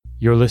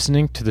You're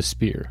listening to The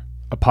Spear,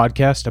 a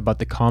podcast about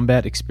the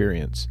combat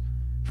experience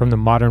from the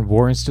Modern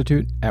War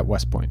Institute at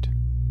West Point.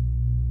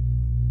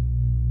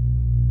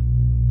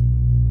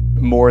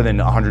 More than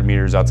 100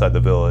 meters outside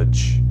the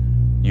village,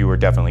 you were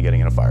definitely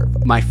getting in a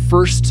firefight. My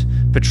first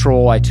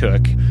patrol I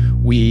took,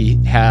 we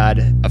had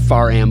a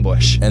far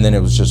ambush. And then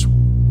it was just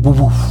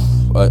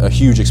a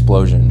huge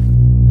explosion.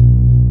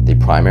 The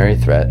primary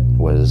threat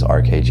was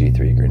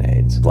RKG-3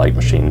 grenades. Light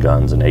machine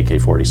guns and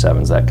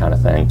AK-47s, that kind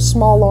of thing.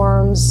 Small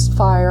arms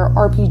fire,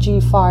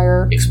 RPG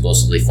fire.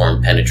 Explosively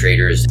formed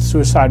penetrators.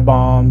 Suicide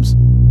bombs.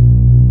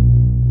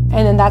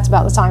 And then that's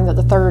about the time that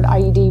the third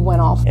IED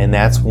went off. And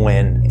that's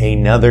when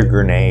another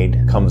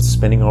grenade comes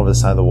spinning over the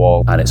side of the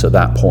wall. And it's at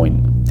that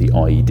point the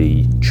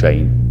IED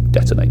chain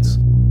detonates.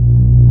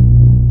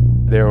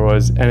 There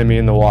was enemy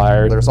in the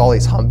wire. There's all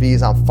these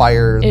Humvees on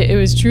fire. It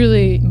was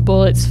truly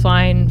bullets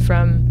flying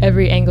from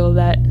every angle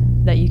that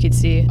you could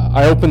see.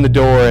 I open the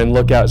door and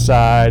look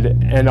outside,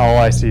 and all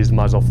I see is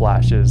muzzle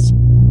flashes.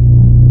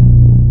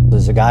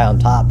 There's a guy on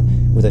top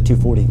with a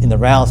 240, and the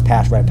rounds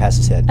passed right past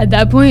his head. At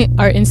that point,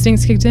 our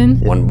instincts kicked in.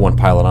 One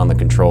pilot on the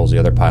controls, the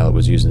other pilot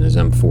was using his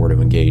M4 to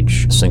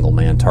engage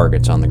single-man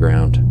targets on the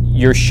ground.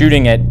 You're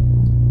shooting at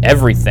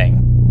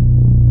everything.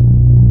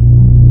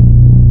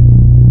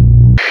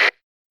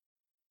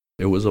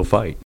 It was a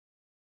fight.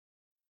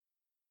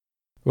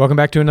 Welcome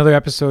back to another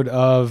episode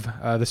of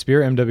The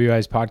Spear,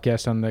 MWI's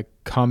podcast on the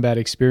combat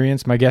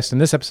experience. My guest in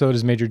this episode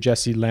is Major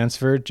Jesse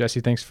Lansford. Jesse,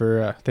 thanks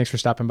for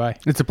stopping by.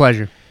 It's a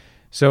pleasure.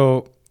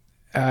 So,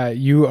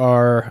 you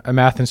are a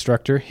math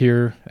instructor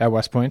here at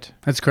West Point.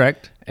 That's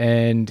correct.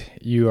 And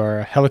you are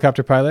a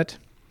helicopter pilot.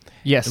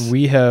 Yes.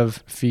 We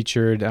have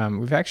featured,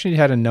 we've actually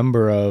had a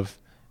number of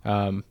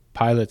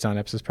pilots on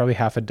episodes, probably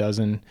half a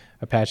dozen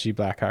Apache,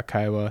 Black Hawk,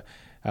 Kiowa,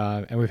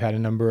 and we've had a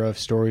number of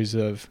stories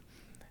of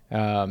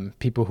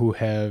people who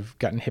have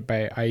gotten hit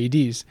by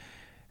IEDs.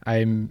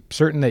 I'm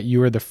certain that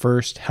you are the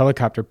first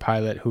helicopter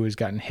pilot who has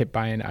gotten hit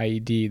by an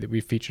IED that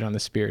we've featured on The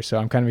Spear. So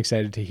I'm kind of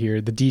excited to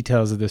hear the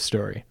details of this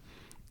story.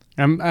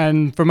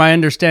 And from my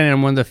understanding,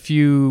 I'm one of the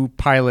few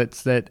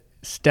pilots that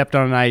stepped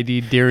on an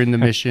IED during the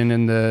mission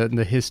in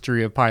the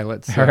history of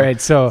pilots. So all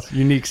right, so it's a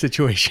unique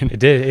situation.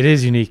 It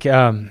is unique.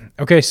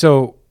 Okay,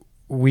 so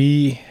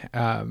we're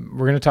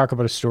going to talk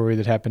about a story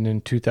that happened in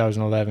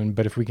 2011,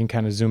 but if we can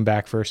kind of zoom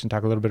back first and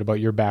talk a little bit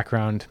about your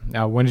background.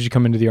 When did you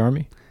come into the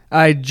Army?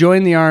 I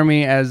joined the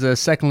Army as a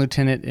second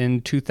lieutenant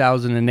in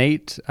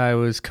 2008. I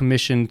was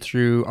commissioned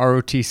through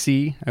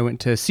ROTC. I went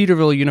to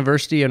Cedarville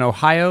University in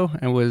Ohio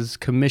and was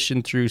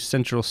commissioned through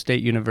Central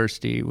State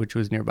University, which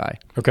was nearby.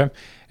 Okay.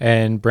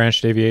 And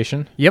branched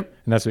aviation? Yep.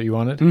 And that's what you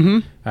wanted?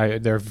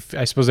 Mm-hmm.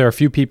 I suppose there are a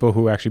few people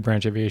who actually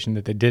branch aviation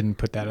that they didn't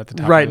put that at the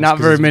top. Right. Not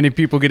very many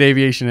people get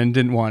aviation and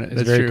didn't want it.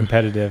 It's very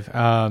competitive.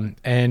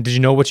 And did you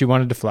know what you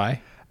wanted to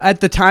fly? At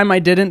the time I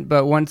didn't,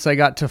 but once I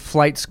got to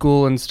flight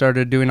school and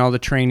started doing all the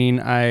training,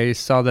 I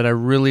saw that I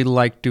really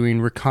liked doing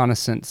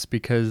reconnaissance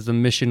because the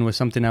mission was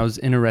something I was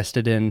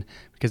interested in.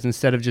 Because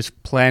instead of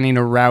just planning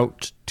a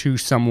route to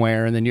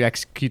somewhere and then you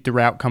execute the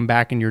route, come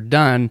back and you're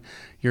done,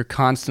 you're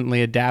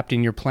constantly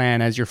adapting your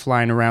plan as you're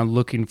flying around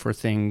looking for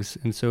things.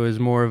 And so it was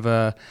more of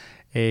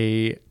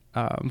a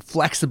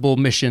flexible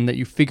mission that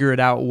you figure it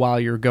out while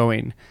you're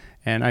going.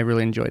 And I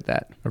really enjoyed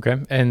that. Okay.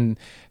 And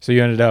so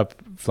you ended up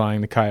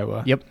flying the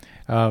Kiowa. Yep.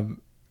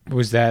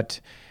 Was that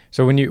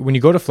so? When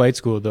you go to flight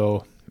school,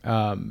 though,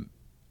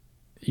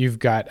 you've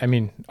got. I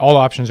mean, all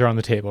options are on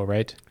the table,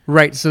 right?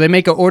 Right. So they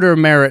make an order of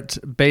merit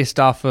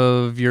based off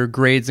of your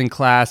grades in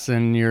class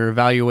and your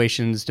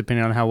evaluations,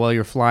 depending on how well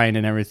you're flying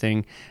and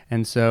everything.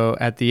 And so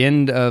at the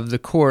end of the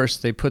course,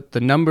 they put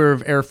the number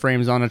of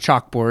airframes on a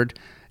chalkboard.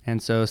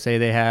 And so say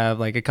they have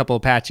like a couple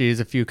Apaches,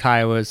 a few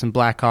Kiowas, some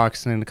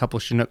Blackhawks, and a couple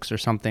Chinooks or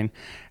something.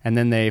 And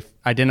then they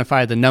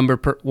identify the number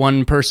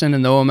one person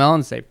in the OML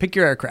and say, pick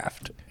your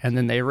aircraft. And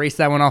then they erase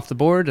that one off the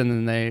board, and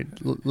then they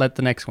let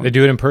the next one. They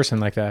do it in person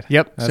like that.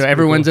 Yep. That's so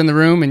everyone's cool. In the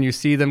room, and you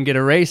see them get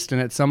erased.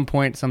 And at some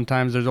point,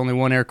 sometimes there's only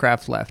one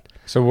aircraft left.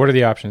 So what are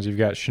the options? You've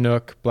got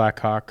Chinook,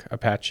 Blackhawk,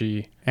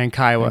 Apache, and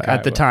Kiowa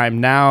at the time.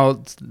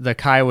 Now the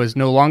Kiowa is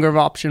no longer an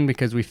option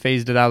because we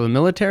phased it out of the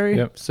military.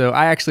 Yep. So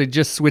I actually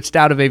just switched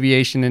out of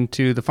aviation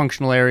into the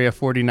Functional Area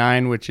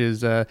 49, which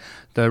is the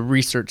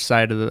research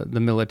side of the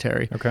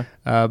military. Okay.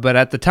 But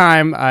at the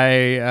time,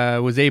 I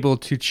was able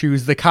to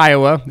choose the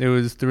Kiowa. There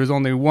was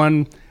only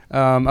one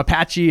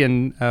Apache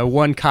and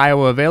one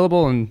Kiowa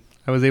available, and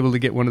I was able to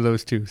get one of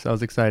those too. So I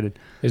was excited.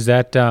 Is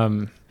that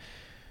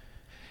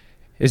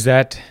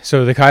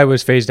so? The Kiowa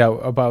was phased out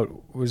about,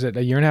 was it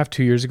a year and a half,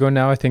 2 years ago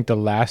now? I think the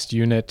last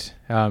unit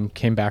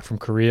came back from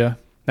Korea.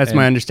 That's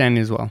my understanding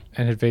as well.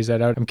 And had phased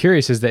that out. I'm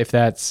curious if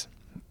that's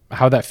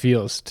how that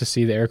feels to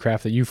see the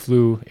aircraft that you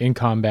flew in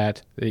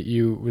combat, that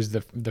you was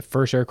the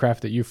first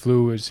aircraft that you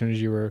flew as soon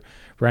as you were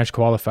branch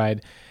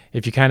qualified.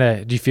 If you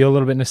do you feel a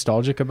little bit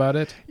nostalgic about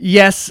it?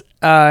 Yes,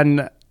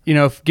 and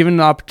if given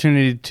the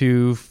opportunity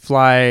to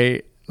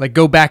fly, like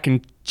go back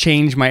in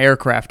change my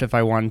aircraft if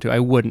I wanted to. I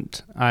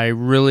wouldn't. I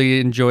really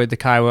enjoyed the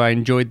Kiowa. I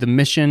enjoyed the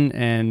mission,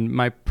 and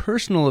my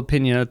personal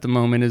opinion at the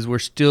moment is we're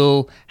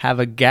still have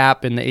a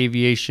gap in the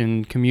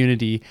aviation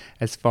community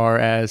as far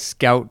as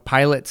scout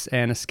pilots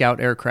and a scout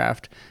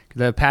aircraft.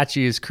 The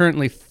Apache is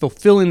currently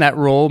fulfilling that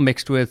role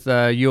mixed with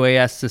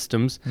UAS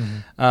systems.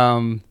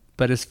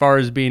 But as far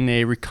as being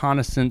a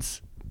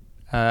reconnaissance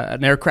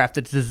an aircraft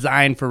that's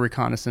designed for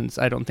reconnaissance,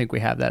 I don't think we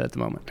have that at the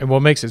moment. And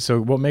what makes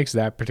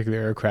that particular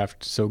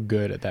aircraft so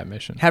good at that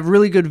mission? Have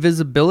really good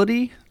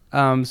visibility.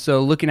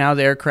 So looking out of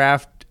the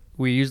aircraft,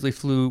 we usually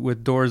flew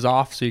with doors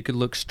off, so you could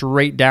look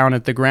straight down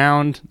at the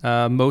ground.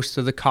 Most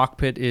of the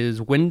cockpit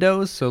is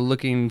windows, so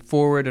looking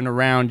forward and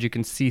around, you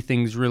can see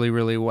things really,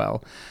 really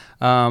well.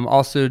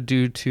 Also,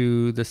 due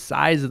to the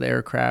size of the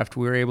aircraft,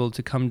 we were able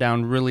to come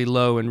down really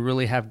low and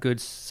really have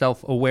good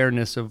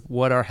self-awareness of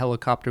what our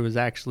helicopter was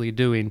actually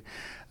doing.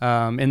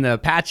 In the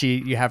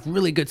Apache, you have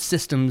really good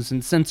systems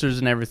and sensors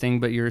and everything,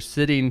 but you're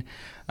sitting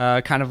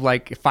kind of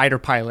like a fighter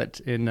pilot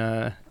in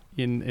a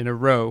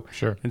row.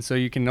 Sure. And so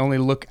you can only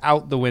look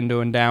out the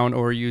window and down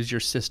or use your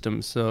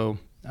system. So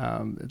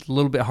it's a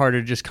little bit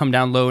harder to just come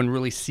down low and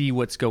really see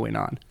what's going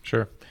on.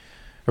 Sure.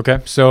 Okay,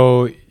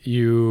 so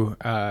you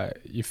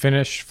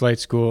finished flight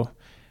school,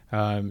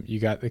 you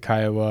got the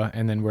Kiowa,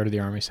 and then where did the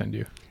Army send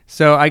you?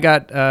 So I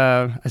got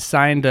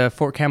assigned to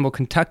Fort Campbell,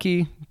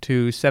 Kentucky,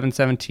 to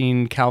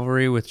 717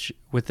 Cavalry, which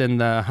within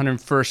the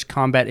 101st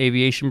Combat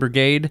Aviation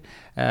Brigade,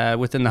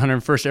 within the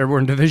 101st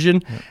Airborne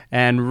Division. Yep.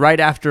 And right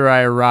after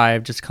I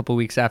arrived, just a couple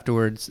weeks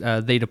afterwards,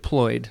 they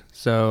deployed.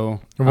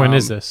 So when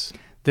is this?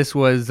 This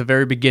was the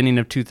very beginning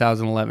of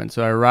 2011.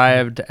 So I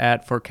arrived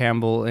at Fort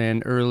Campbell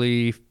in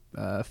early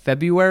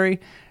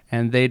February,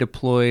 and they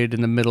deployed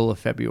in the middle of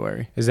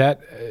February.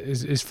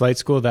 Is flight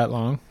school that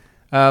long?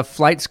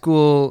 Flight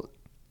school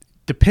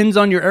depends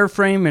on your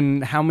airframe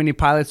and how many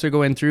pilots are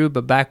going through,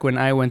 but back when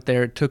I went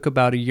there, it took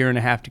about a year and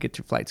a half to get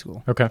through flight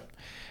school. Okay.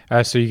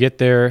 So you get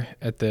there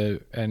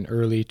in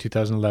early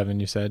 2011,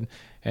 you said,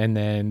 and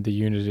then the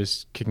unit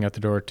is kicking out the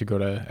door to go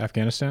to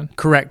Afghanistan?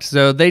 Correct.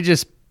 So they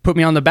just put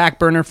me on the back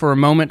burner for a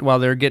moment while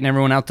they're getting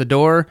everyone out the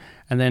door.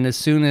 And then as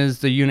soon as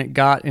the unit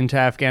got into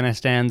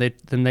Afghanistan,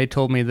 they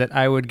told me that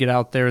I would get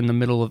out there in the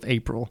middle of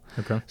April.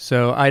 Okay.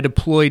 So I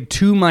deployed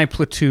to my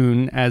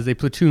platoon as a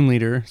platoon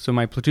leader. So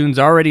my platoon's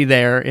already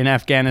there in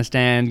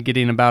Afghanistan,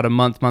 getting about a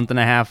month and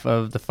a half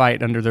of the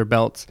fight under their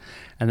belts.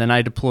 And then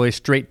I deploy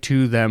straight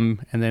to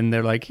them. And then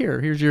they're like,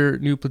 here's your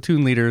new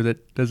platoon leader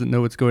that doesn't know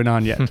what's going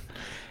on yet.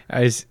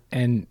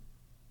 Maybe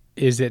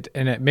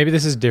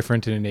this is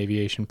different in an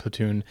aviation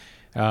platoon.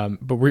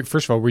 But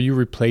first of all, were you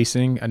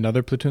replacing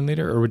another platoon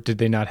leader, or did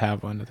they not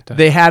have one at the time?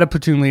 They had a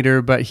platoon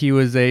leader, but he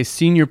was a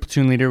senior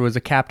platoon leader, was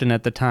a captain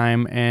at the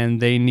time, and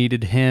they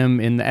needed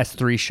him in the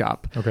S3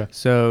 shop. Okay.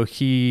 So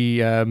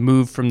he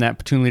moved from that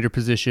platoon leader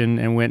position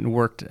and went and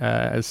worked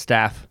as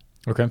staff.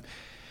 Okay.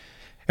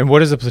 And what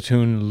does a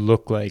platoon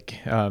look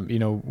like?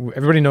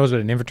 Everybody knows what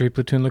an infantry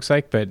platoon looks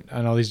like, but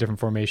on all these different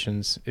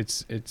formations,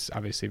 it's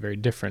obviously very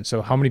different.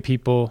 So how many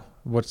people?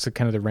 What's the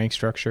kind of the rank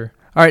structure?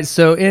 All right,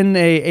 so in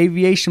a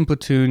aviation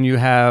platoon, you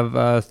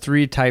have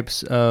three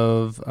types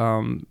of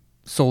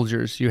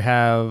soldiers. You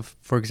have,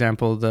 for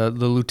example, the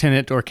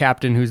lieutenant or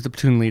captain who's the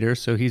platoon leader.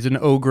 So he's an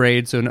O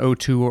grade, so an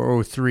O2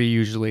 or O3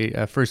 usually,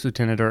 a first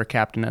lieutenant or a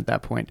captain at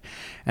that point.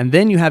 And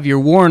then you have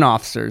your warrant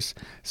officers.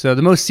 So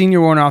the most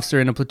senior warrant officer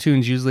in a platoon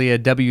is usually a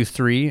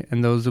W3,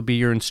 and those will be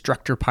your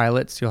instructor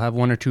pilots. You'll have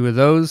one or two of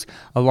those,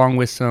 along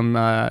with some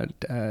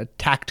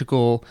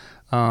tactical,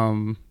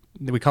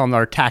 we call them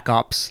our TAC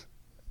ops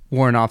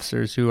warrant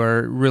officers, who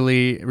are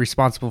really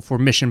responsible for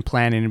mission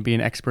planning and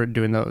being expert at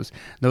doing those.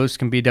 Those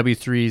can be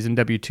W3s and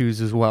W2s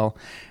as well.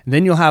 And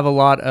then you'll have a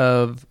lot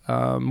of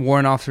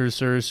warrant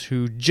officers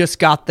who just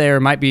got there,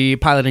 might be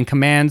piloting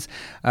commands,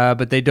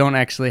 but they don't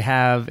actually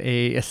have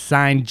a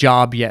assigned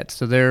job yet.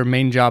 So their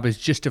main job is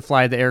just to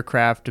fly the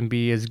aircraft and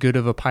be as good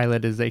of a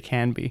pilot as they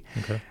can be.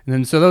 Okay. And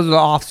then so those are the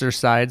officer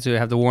side. So you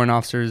have the warrant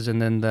officers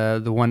and then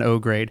the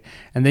 1O grade.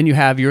 And then you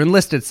have your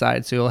enlisted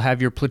side. So you'll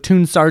have your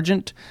platoon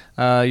sergeant.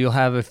 You'll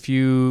have a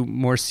few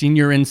more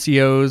senior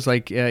NCOs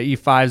like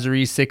E5s or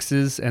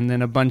E6s, and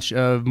then a bunch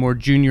of more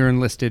junior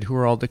enlisted who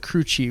are all the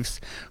crew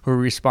chiefs who are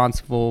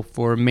responsible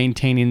for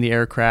maintaining the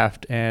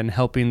aircraft and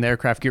helping the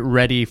aircraft get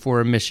ready for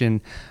a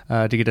mission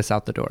to get us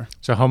out the door.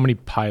 So how many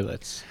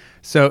pilots?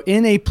 So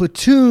in a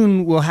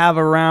platoon, we'll have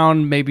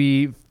around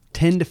maybe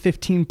 10 to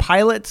 15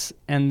 pilots,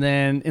 and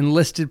then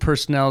enlisted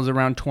personnel is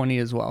around 20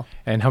 as well.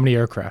 And how many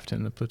aircraft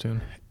in the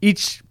platoon?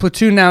 Each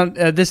platoon, now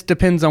this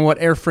depends on what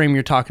airframe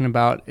you're talking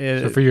about.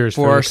 So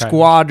for our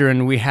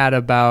squadron, we had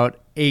about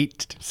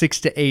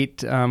 6 to 8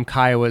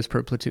 Kiowas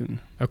per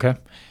platoon. Okay.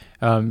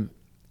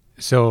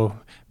 So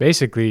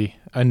basically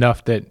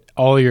enough that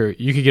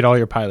you could get all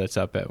your pilots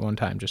up at one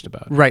time, just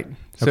about. Right.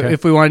 So okay.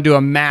 If we want to do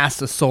a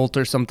mass assault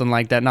or something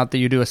like that, not that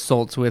you do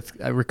assaults with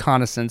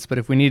reconnaissance, but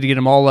if we need to get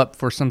them all up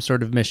for some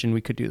sort of mission, we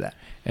could do that.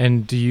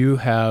 And do you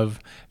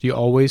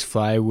always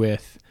fly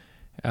with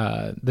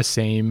the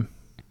same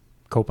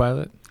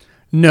co-pilot?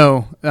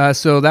 No.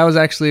 So that was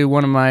actually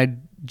one of my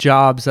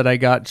jobs that I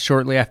got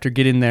shortly after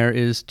getting there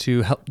is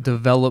to help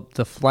develop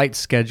the flight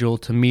schedule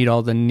to meet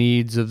all the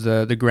needs of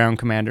the ground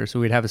commander. So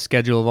we'd have a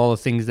schedule of all the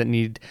things that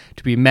need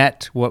to be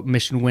met, what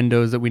mission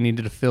windows that we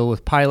needed to fill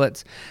with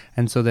pilots.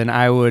 And so then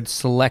I would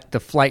select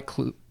the flight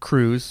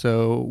crews,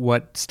 so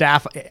what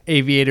staff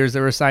aviators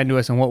that were assigned to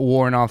us and what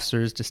warrant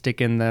officers to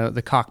stick in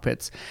the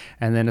cockpits,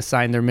 and then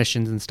assign their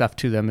missions and stuff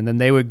to them. And then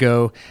they would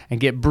go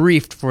and get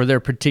briefed for their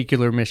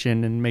particular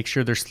mission and make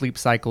sure their sleep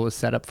cycle is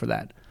set up for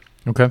that.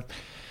 Okay.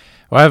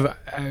 Well,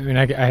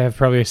 I have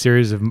probably a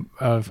series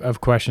of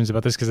questions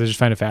about this because I just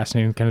find it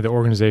fascinating, kind of the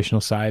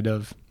organizational side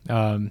of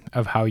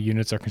how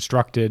units are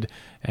constructed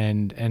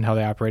and how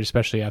they operate,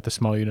 especially at the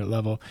small unit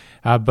level.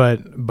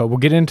 But we'll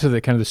get into the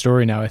kind of the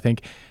story now, I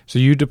think. So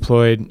you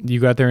deployed, you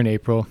got there in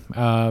April.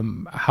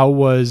 How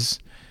was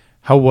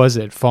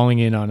it falling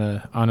in on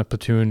a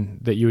platoon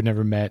that you had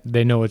never met?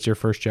 They know it's your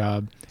first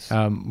job.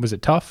 Was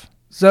it tough?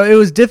 So it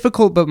was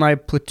difficult, but my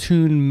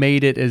platoon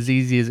made it as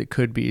easy as it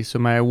could be. So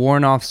my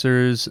warrant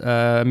officers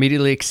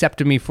immediately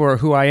accepted me for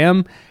who I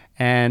am.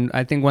 And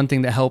I think one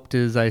thing that helped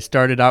is I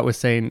started out with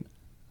saying,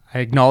 I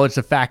acknowledged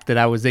the fact that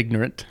I was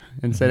ignorant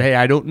and said, hey,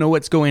 I don't know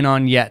what's going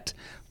on yet.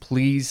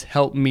 Please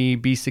help me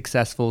be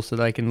successful so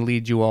that I can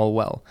lead you all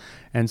well.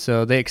 And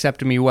so they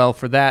accepted me well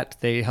for that.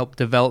 They helped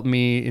develop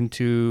me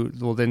into,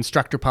 the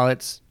instructor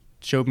pilots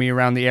showed me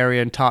around the area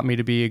and taught me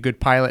to be a good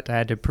pilot. I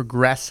had to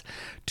progress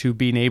to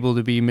being able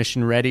to be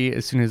mission ready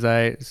as soon as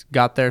I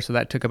got there. So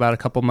that took about a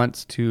couple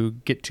months to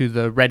get to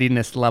the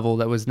readiness level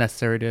that was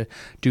necessary to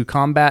do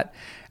combat.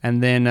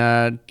 And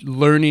then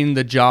learning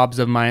the jobs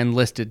of my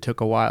enlisted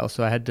took a while.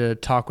 So I had to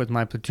talk with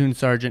my platoon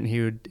sergeant.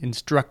 He would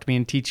instruct me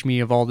and teach me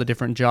of all the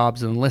different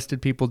jobs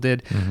enlisted people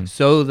did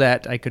so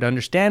that I could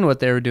understand what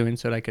they were doing,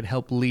 so that I could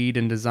help lead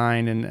and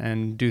design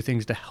and do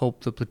things to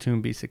help the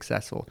platoon be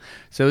successful.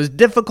 So it was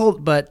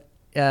difficult, but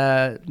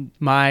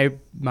my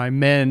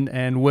men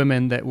and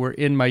women that were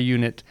in my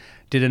unit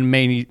did an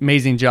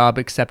amazing job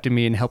accepting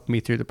me and helping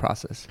me through the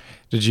process.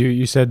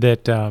 You said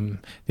that the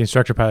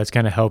instructor pilots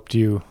kind of helped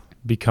you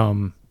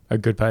become a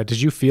good pilot. Did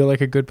you feel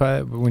like a good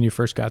pilot when you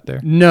first got there?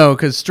 No,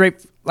 because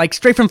straight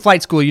from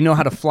flight school, you know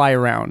how to fly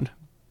around,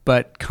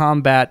 but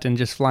combat and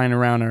just flying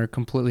around are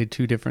completely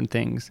two different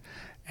things.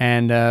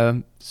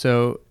 And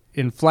so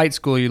in flight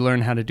school, you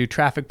learn how to do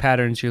traffic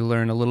patterns. You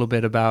learn a little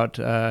bit about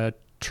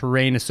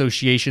terrain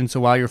association. So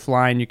while you're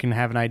flying, you can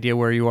have an idea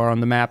where you are on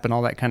the map and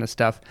all that kind of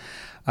stuff.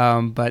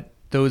 But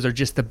those are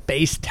just the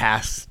base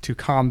tasks to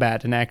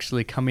combat and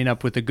actually coming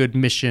up with a good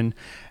mission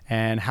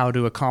and how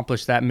to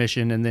accomplish that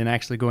mission, and then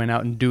actually going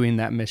out and doing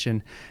that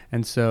mission.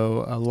 And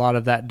so a lot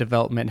of that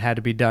development had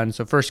to be done.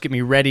 So first get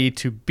me ready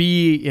to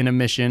be in a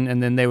mission,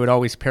 and then they would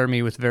always pair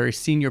me with very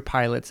senior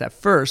pilots at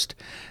first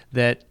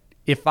that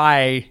if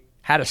I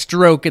had a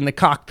stroke in the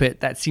cockpit,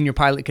 that senior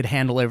pilot could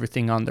handle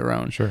everything on their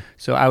own. Sure.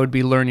 So I would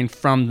be learning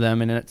from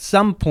them, and at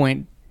some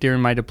point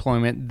during my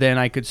deployment, then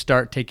I could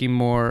start taking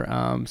more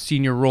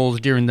senior roles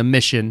during the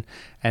mission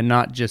and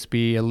not just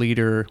be a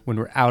leader when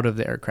we're out of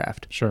the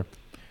aircraft. Sure.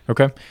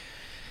 Okay.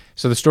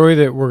 So the story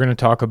that we're going to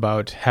talk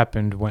about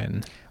happened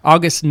when?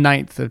 August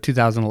 9th of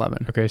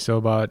 2011. Okay, so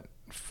about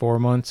 4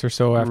 months or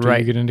so after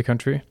you get into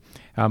country.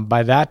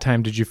 By that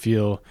time, did you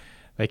feel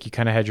like you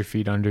kind of had your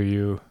feet under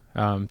you?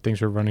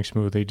 Things were running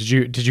smoothly. Did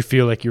you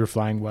feel like you were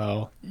flying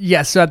well?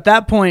 Yes. So at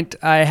that point,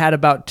 I had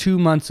about 2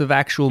 months of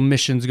actual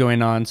missions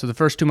going on. So the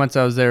first 2 months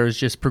I was there was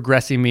just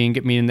progressing me and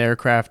get me in the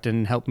aircraft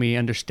and help me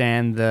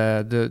understand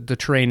the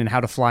terrain and how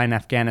to fly in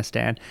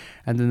Afghanistan.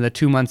 And then the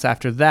 2 months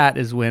after that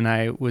is when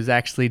I was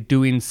actually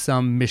doing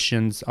some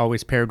missions,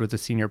 always paired with a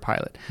senior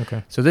pilot.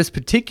 Okay. So this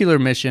particular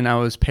mission, I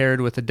was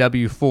paired with a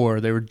W4.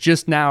 They were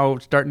just now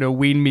starting to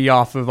wean me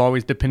off of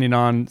always depending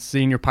on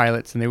senior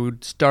pilots, and they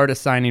would start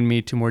assigning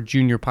me to more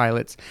junior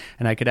pilots,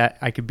 and I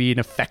could be an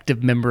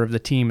effective member of the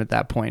team at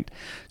that point.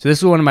 So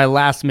this was one of my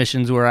last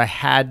missions where I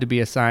had to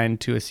be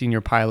assigned to a senior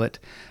pilot.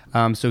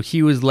 So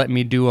he was letting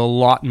me do a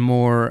lot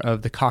more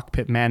of the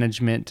cockpit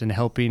management and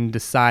helping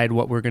decide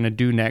what we're going to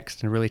do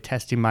next and really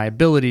testing my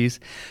abilities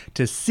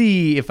to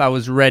see if I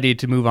was ready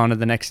to move on to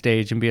the next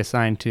stage and be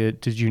assigned to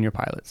junior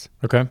pilots.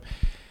 Okay.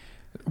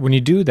 When you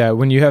do that,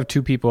 when you have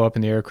two people up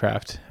in the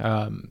aircraft,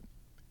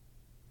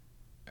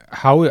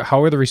 how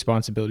are the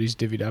responsibilities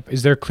divvied up?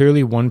 Is there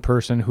clearly one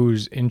person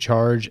who's in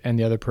charge and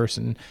the other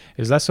person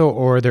is less so,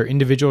 or are there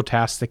individual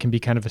tasks that can be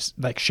kind of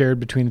like shared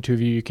between the two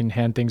of you? You can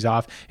hand things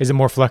off. Is it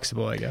more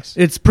flexible, I guess?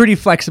 It's pretty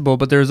flexible,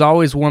 but there's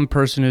always one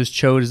person who's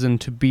chosen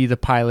to be the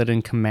pilot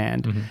in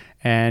command. Mm-hmm.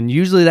 And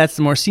usually that's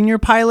the more senior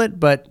pilot,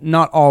 but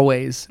not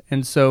always.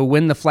 And so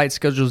when the flight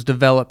schedule is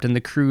developed and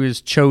the crew is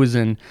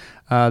chosen,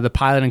 the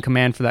pilot in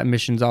command for that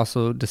mission is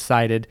also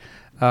decided.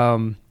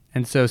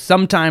 And so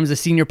sometimes the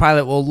senior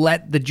pilot will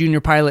let the junior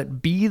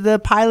pilot be the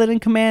pilot in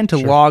command to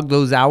log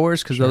those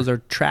hours because those are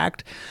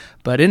tracked.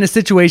 But in a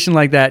situation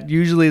like that,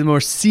 usually the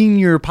more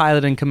senior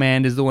pilot in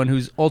command is the one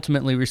who's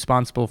ultimately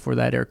responsible for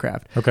that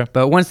aircraft. Okay.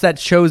 But once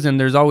that's chosen,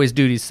 there's always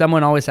duties.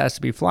 Someone always has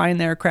to be flying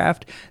the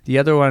aircraft. The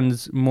other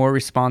one's more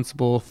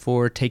responsible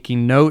for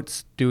taking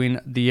notes, doing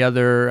the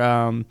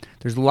other.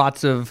 There's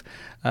lots of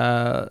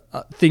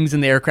things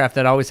in the aircraft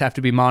that always have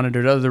to be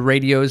monitored. Other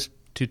radios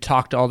to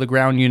talk to all the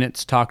ground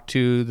units, talk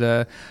to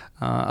the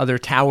other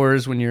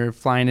towers when you're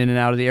flying in and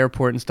out of the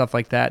airport and stuff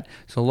like that.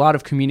 So a lot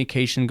of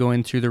communication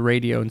going through the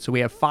radio. And so we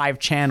have 5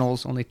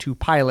 channels, only 2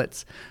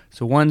 pilots.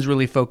 So one's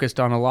really focused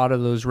on a lot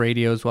of those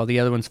radios while the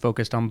other one's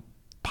focused on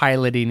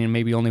piloting and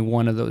maybe only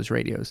one of those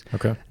radios.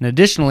 Okay. And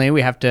additionally,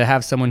 we have to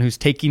have someone who's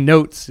taking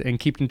notes and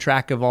keeping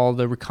track of all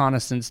the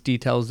reconnaissance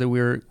details that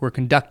we're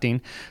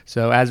conducting.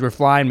 So as we're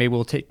flying, maybe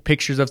we'll take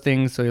pictures of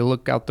things. So you'll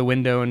look out the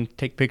window and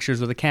take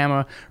pictures with the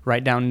camera,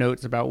 write down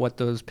notes about what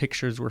those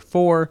pictures were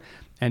for,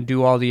 and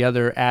do all the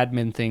other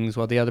admin things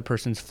while the other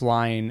person's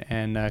flying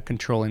and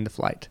controlling the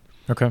flight.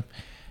 Okay.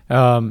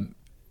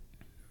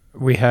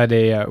 We had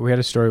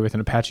a story with an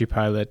Apache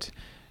pilot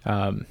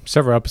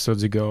several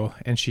episodes ago,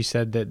 and she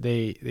said that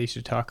they used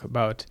to talk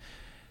about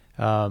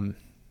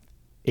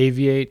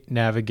aviate,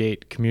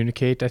 navigate,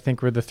 communicate. I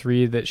think were the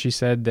 3 that she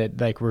said that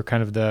like were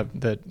kind of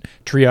the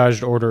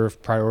triaged order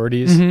of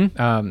priorities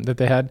that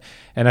they had,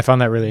 and I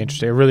found that really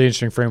interesting. A really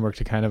interesting framework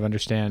to kind of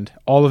understand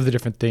all of the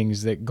different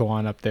things that go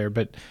on up there,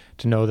 but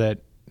to know that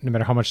no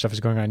matter how much stuff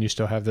is going on, you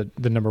still have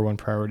the number 1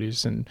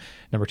 priorities and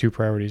number 2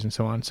 priorities and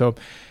so on. So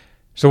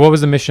what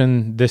was the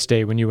mission this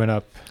day when you went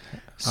up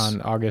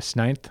on August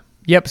 9th?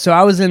 Yep. So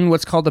I was in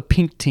what's called a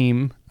pink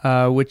team,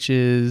 which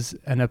is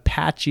an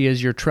Apache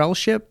as your trail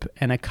ship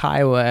and a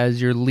Kiowa as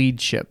your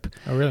lead ship.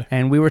 Oh, really?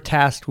 And we were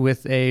tasked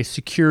with a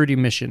security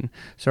mission.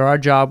 So our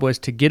job was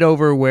to get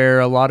over where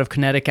a lot of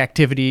kinetic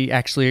activity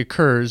actually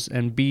occurs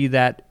and be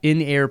that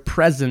in-air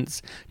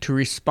presence to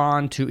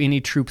respond to any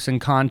troops in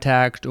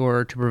contact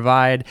or to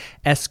provide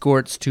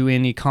escorts to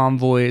any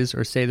convoys,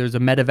 or say there's a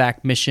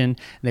medevac mission and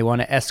they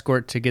want to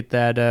escort to get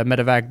that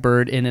medevac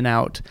bird in and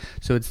out.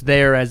 So it's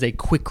there as a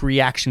quick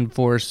reaction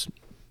force,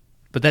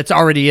 but that's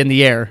already in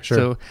the air.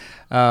 Sure.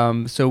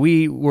 So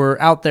we were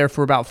out there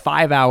for about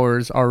 5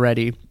 hours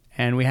already,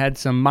 and we had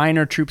some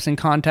minor troops in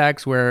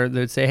contacts where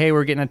they'd say, hey,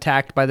 we're getting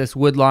attacked by this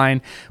wood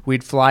line.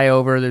 We'd fly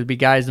over. There'd be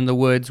guys in the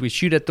woods. We'd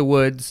shoot at the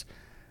woods.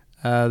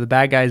 The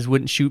bad guys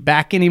wouldn't shoot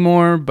back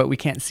anymore, but we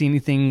can't see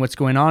anything what's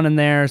going on in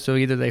there. So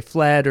either they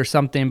fled or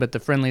something, but the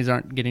friendlies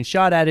aren't getting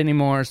shot at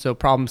anymore. So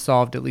problem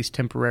solved, at least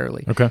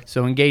temporarily. Okay.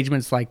 So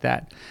engagements like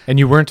that. And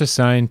you weren't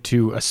assigned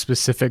to a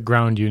specific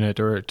ground unit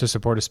or to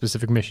support a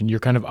specific mission.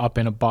 You're kind of up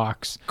in a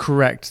box.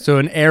 Correct. So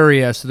an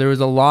area. So there was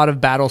a lot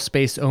of battle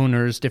space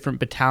owners, different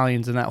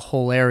battalions in that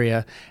whole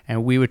area,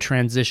 and we would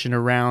transition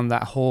around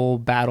that whole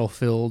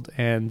battlefild,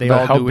 and they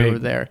all knew we were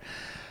there.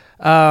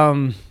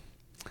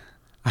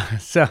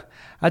 So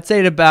I'd say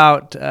at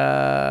about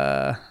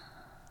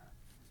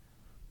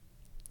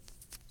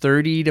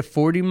 30 to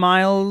 40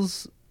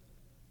 miles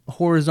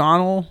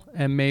horizontal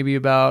and maybe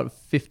about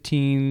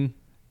 15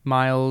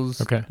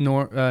 miles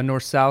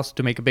north-south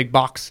to make a big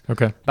box.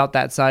 Okay. About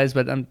that size,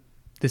 but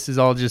this is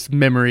all just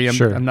memory.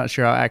 I'm not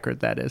sure how accurate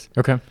that is.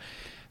 Okay.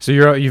 So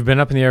you've been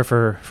up in the air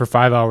for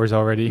 5 hours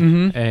already,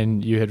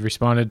 and you had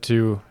responded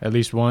to at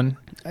least one?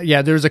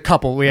 Yeah, there's a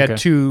couple. We had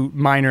 2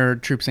 minor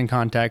troops in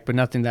contact, but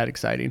nothing that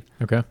exciting.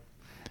 Okay.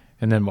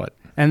 And then what?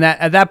 And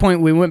at that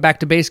point, we went back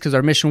to base because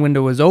our mission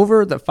window was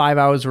over. The 5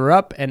 hours were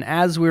up. And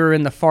as we were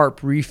in the FARP,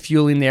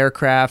 refueling the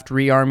aircraft,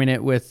 rearming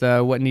it with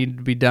what needed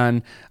to be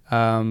done,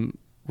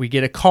 we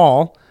get a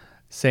call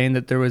saying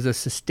that there was a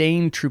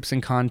sustained troops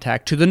in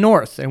contact to the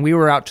north, and we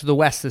were out to the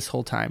west this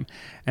whole time.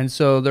 And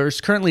so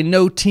there's currently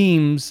no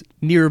teams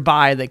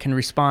nearby that can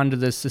respond to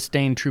this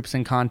sustained troops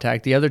in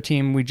contact. The other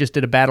team, we just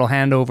did a battle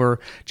handover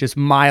just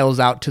miles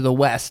out to the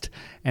west,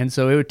 and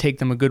so it would take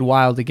them a good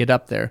while to get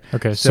up there.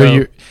 Okay,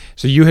 so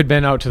you had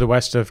been out to the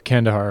west of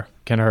Kandahar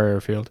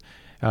Airfield,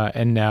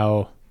 and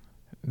now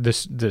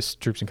this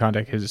troops in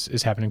contact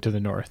is happening to the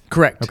north.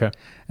 Correct. Okay.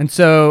 And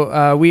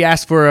so we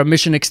asked for a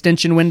mission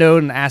extension window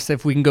and asked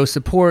if we can go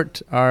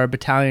support. Our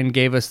battalion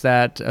gave us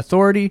that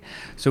authority.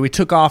 So we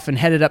took off and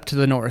headed up to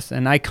the north.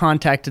 And I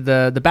contacted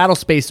the battle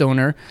space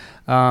owner.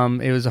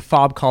 It was a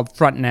FOB called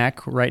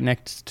Frontenac, right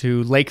next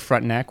to Lake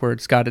Frontenac, where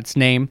it's got its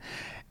name.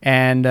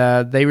 And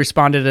they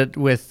responded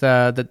with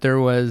that there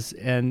was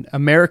an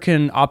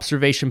American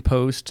observation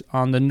post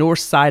on the north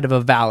side of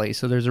a valley.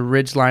 So there's a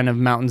ridge line of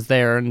mountains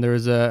there, and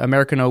there's an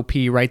American OP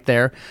right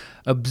there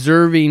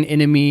observing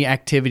enemy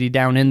activity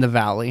down in the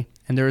valley.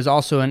 And there is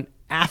also an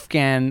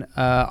Afghan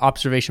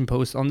observation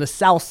post on the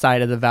south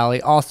side of the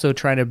valley, also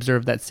trying to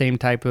observe that same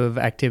type of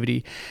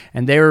activity.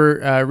 And they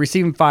were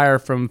receiving fire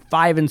from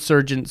 5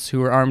 insurgents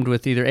who were armed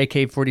with either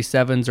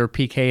AK-47s or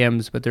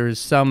PKMs, but there was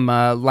some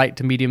light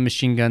to medium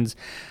machine guns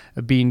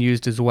being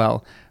used as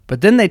well. But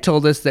then they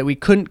told us that we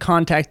couldn't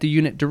contact the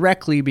unit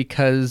directly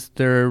because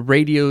their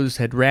radios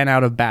had ran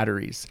out of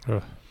batteries.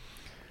 Ugh.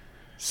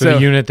 So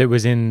the unit that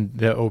was in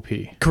the OP.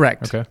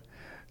 Correct. Okay.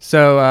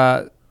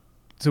 So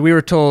we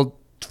were told,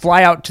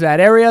 fly out to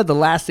that area. The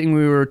last thing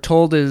we were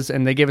told is,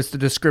 and they gave us the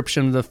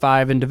description of the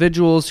 5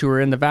 individuals who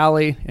were in the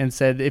valley and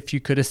said, if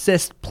you could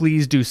assist,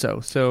 please do so.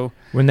 So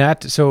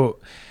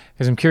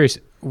because I'm curious,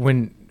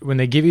 when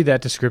they give you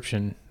that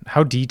description,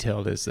 how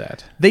detailed is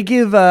that? They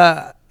give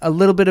a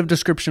little bit of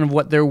description of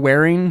what they're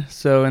wearing.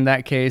 So in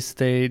that case,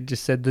 they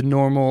just said the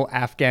normal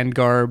Afghan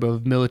garb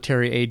of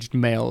military-aged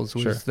males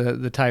was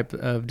the type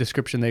of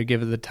description they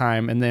give at the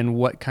time. And then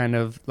what kind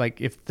of,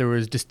 like, if there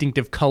was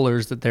distinctive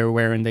colors that they were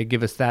wearing, they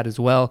give us that as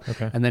well.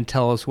 Okay. And then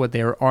tell us what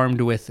they were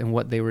armed with and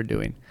what they were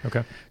doing.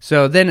 Okay.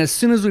 So then as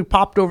soon as we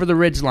popped over the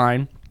ridge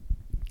line,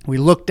 we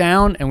looked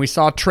down and we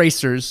saw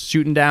tracers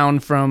shooting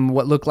down from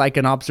what looked like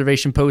an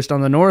observation post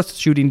on the north,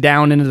 shooting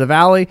down into the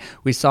valley.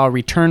 We saw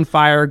return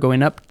fire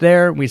going up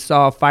there. We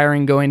saw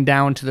firing going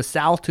down to the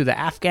south to the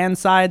Afghan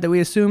side that we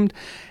assumed.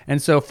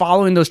 And so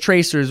following those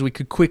tracers, we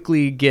could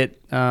quickly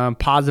get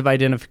positive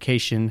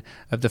identification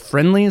of the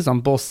friendlies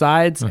on both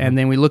sides. And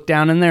then we looked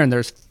down in there and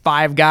there's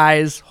 5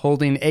 guys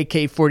holding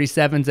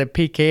AK-47s at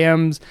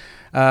PKMs,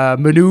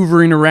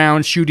 maneuvering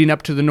around, shooting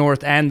up to the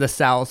north and the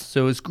south.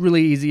 So it's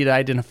really easy to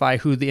identify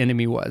who the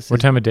enemy was.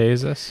 What time of day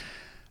is this?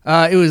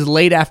 It was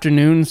late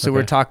afternoon, so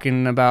we're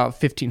talking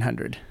about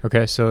 1500.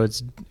 Okay, so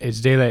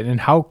it's daylight. And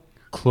how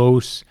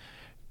close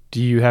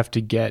do you have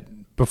to get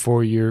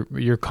before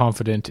you're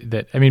confident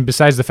that, I mean,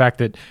 besides the fact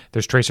that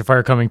there's tracer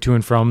fire coming to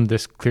and from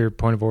this clear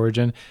point of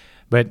origin,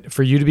 but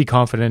for you to be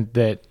confident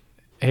that,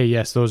 hey,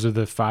 yes, those are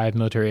the 5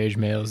 military-age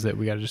males that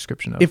we got a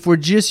description of? If we're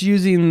just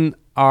using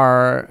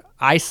our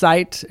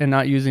eyesight and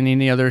not using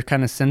any other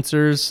kind of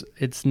sensors,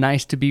 it's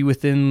nice to be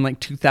within like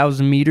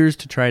 2,000 meters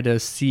to try to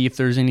see if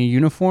there's any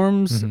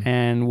uniforms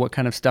and what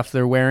kind of stuff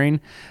they're wearing.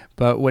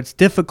 But what's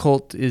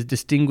difficult is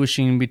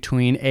distinguishing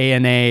between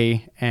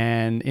ANA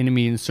and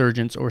enemy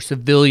insurgents or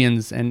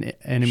civilians and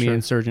enemy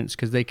insurgents,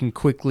 because they can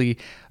quickly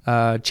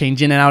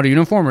change in and out of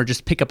uniform or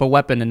just pick up a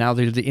weapon and now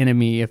they're the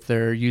enemy if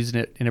they're using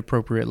it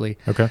inappropriately.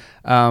 Okay.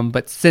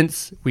 But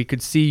since we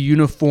could see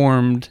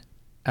uniformed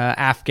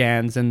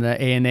Afghans in the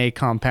ANA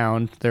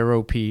compound, their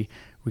OP,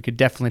 we could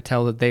definitely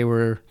tell that they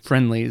were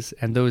friendlies,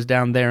 and those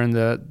down there in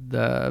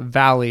the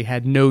valley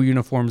had no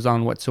uniforms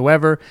on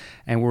whatsoever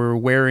and were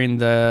wearing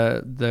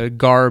the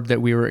garb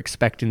that we were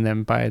expecting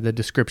them by the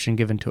description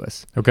given to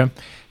us. Okay.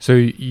 So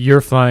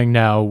you're flying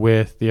now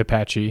with the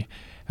Apache.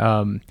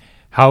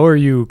 How are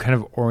you kind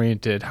of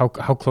oriented? How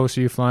close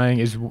are you flying?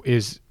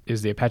 Is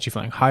the Apache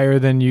flying higher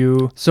than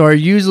you? So our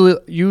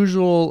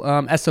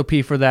usual SOP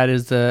for that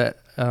is the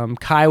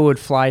Kiowa would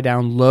fly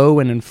down low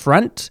and in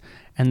front,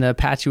 and the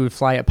Apache would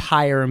fly up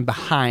higher and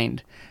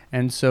behind.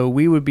 And so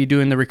we would be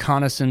doing the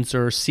reconnaissance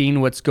or seeing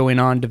what's going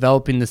on,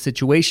 developing the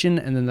situation,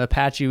 and then the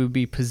Apache would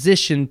be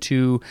positioned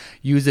to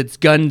use its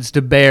guns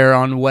to bear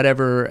on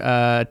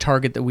whatever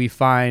target that we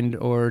find,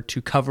 or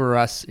to cover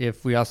us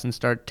if we also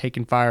start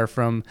taking fire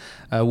from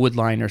a wood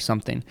line or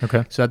something.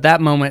 Okay. So at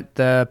that moment,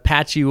 the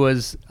Apache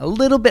was a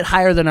little bit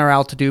higher than our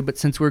altitude, but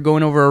since we're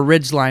going over a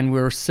ridge line,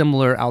 we were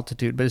similar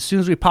altitude. But as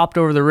soon as we popped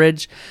over the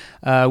ridge,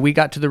 we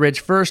got to the ridge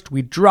first.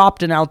 We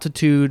dropped in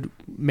altitude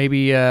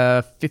maybe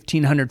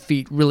 1,500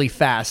 feet really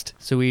fast.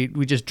 So we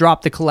just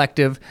dropped the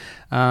collective.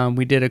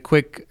 We did a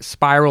quick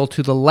spiral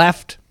to the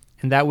left,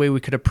 and that way we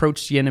could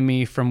approach the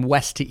enemy from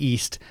west to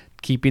east,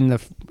 keeping the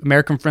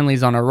American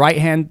friendlies on our right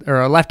hand or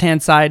our left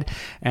hand side,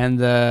 and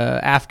the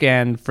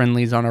Afghan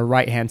friendlies on our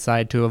right hand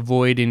side to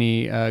avoid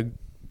any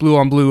blue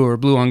on blue or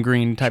blue on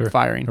green type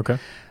firing. Okay.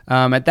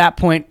 At that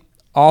point,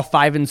 all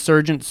 5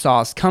 insurgents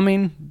saw us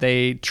coming.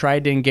 They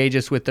tried to engage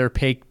us with their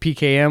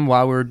PKM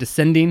while we were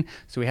descending.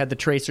 So we had the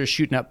tracers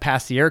shooting up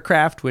past the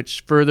aircraft,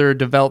 which further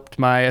developed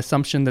my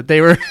assumption that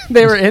they were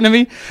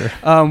enemy.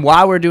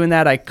 While we're doing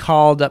that, I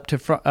called up to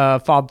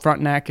FOB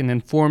Frontenac and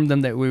informed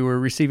them that we were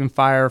receiving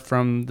fire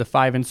from the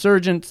 5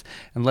 insurgents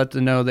and let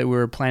them know that we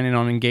were planning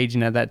on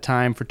engaging at that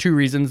time for 2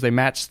 reasons. They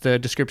matched the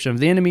description of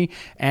the enemy,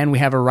 and we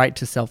have a right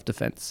to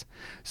self-defense.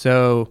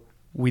 So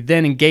we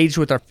then engaged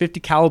with our 50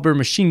 caliber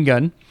machine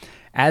gun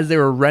as they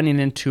were running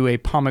into a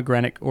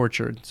pomegranate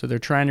orchard. So they're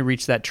trying to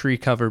reach that tree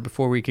cover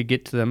before we could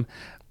get to them.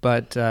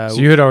 But so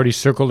you had already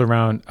circled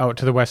around out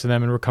to the west of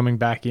them and were coming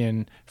back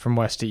in from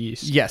west to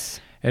east. Yes.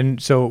 And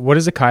so what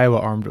is a Kiowa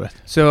armed with?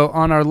 So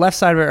on our left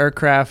side of our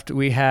aircraft,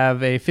 we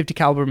have a 50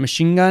 caliber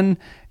machine gun.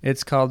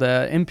 It's called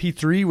a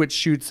MP3, which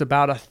shoots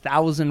about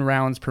 1,000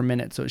 rounds per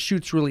minute. So it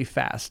shoots really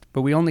fast,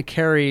 but we only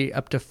carry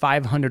up to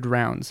 500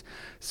 rounds.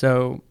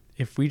 So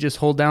if we just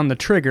hold down the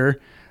trigger,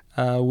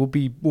 we'll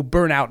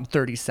burn out in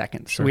 30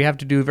 seconds. So we have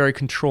to do very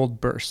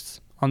controlled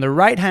bursts. On the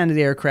right hand of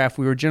the aircraft,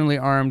 we were generally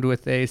armed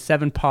with a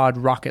 7-pod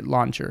rocket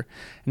launcher.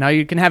 Now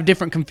you can have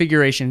different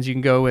configurations. You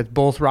can go with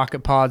both rocket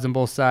pods on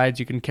both sides.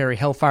 You can carry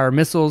Hellfire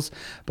missiles,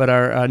 but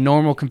our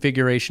normal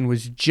configuration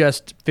was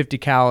just 50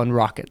 cal and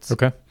rockets.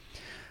 Okay.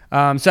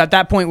 So at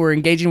that point, we're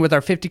engaging with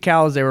our 50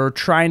 cals. They were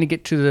trying to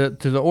get to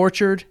the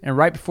orchard, and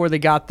right before they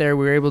got there,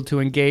 we were able to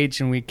engage,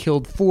 and we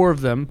killed 4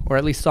 of them, or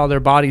at least saw their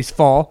bodies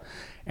fall,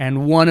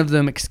 and 1 of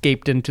them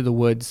escaped into the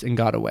woods and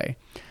got away.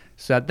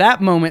 So at that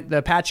moment, the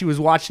Apache was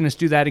watching us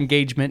do that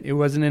engagement. It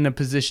wasn't in a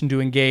position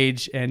to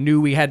engage and knew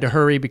we had to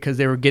hurry because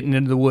they were getting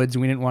into the woods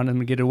and we didn't want them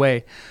to get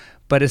away.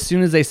 But as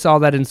soon as they saw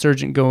that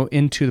insurgent go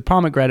into the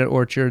pomegranate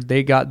orchard,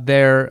 they got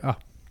their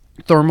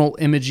thermal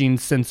imaging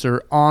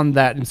sensor on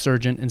that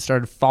insurgent and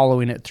started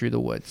following it through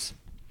the woods.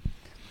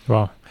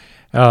 Wow.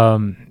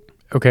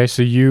 Okay,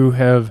 so you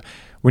have,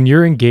 when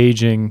you're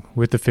engaging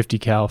with the 50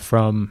 cal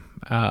from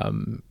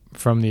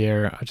the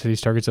air to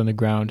these targets on the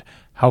ground,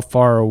 how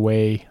far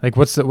away, like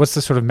what's the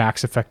sort of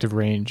max effective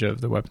range of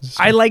the weapon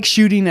system? I like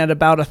shooting at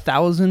about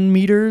 1,000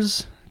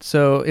 meters.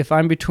 So if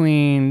I'm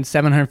between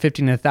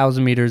 750 and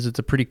 1,000 meters, it's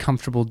a pretty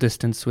comfortable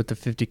distance with the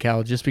 50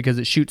 cal, just because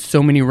it shoots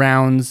so many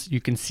rounds.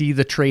 You can see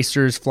the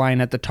tracers flying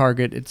at the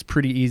target. It's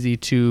pretty easy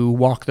to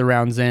walk the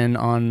rounds in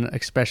on,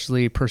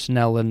 especially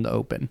personnel in the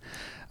open.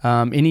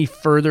 Any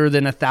further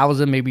than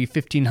 1,000, maybe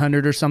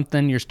 1,500 or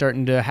something, you're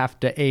starting to have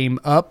to aim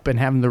up and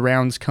having the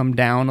rounds come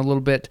down a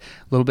little bit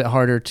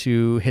harder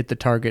to hit the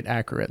target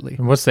accurately.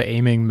 And what's the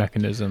aiming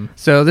mechanism?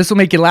 So this will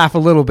make you laugh a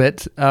little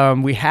bit.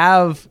 We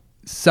have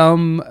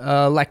some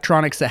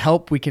electronics that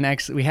help. We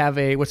have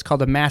what's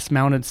called a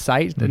mass-mounted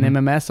sight, an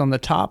MMS on the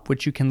top,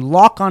 which you can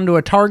lock onto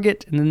a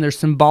target, and then there's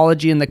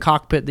symbology in the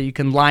cockpit that you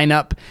can line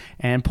up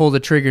and pull the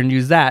trigger and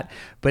use that.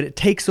 But it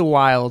takes a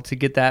while to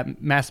get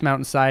that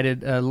mass-mounted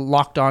sighted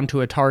locked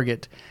onto a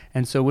target.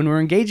 And so when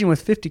we're engaging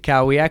with 50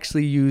 cal, we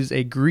actually use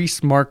a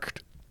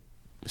grease-marked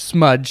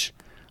smudge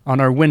on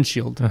our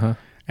windshield.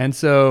 And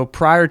so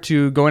prior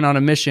to going on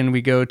a mission,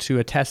 we go to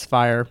a test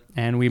fire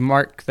and we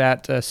mark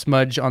that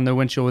smudge on the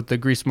windshield with the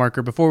grease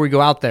marker before we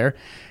go out there.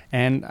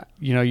 And,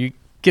 you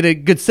get a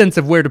good sense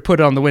of where to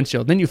put it on the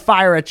windshield. Then you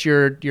fire at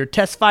your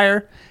test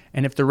fire.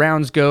 And if the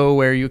rounds go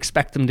where you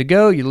expect them to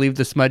go, you leave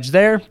the smudge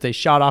there. If they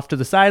shot off to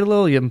the side a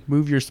little, you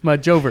move your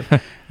smudge over.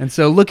 And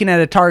so looking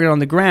at a target on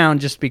the ground,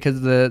 just because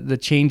of the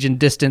change in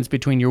distance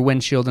between your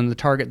windshield and the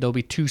target, there'll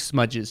be two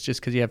smudges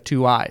just because you have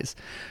two eyes.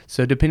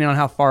 So depending on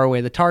how far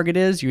away the target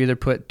is, you either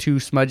put two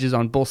smudges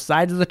on both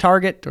sides of the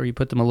target, or you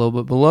put them a little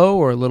bit below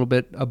or a little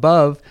bit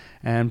above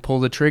and pull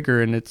the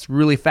trigger. And it's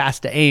really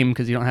fast to aim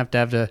because you don't have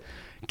to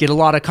get a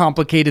lot of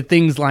complicated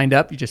things lined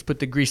up. You just put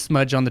the grease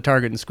smudge on the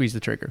target and squeeze the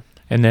trigger.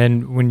 And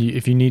then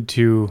if you need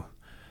to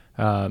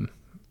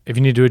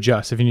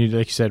adjust, if you need,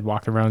 like you said,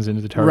 walk the rounds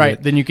into the target.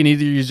 Right. Then you can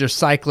either use your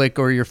cyclic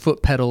or your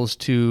foot pedals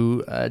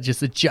to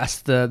just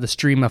adjust the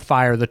stream of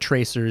fire, the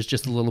tracers,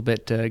 just a little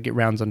bit to get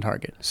rounds on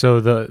target.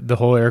 So the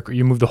whole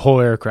you move the whole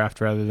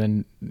aircraft rather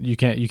than you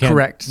can't.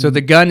 Correct. So the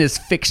gun is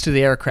fixed to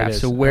the aircraft.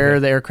 So where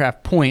the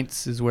aircraft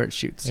points is where it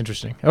shoots.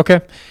 Interesting.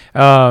 Okay.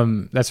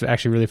 That's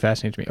actually really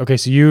fascinating to me. Okay.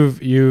 So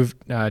you've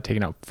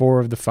taken out 4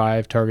 of the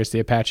 5 targets. The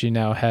Apache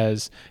now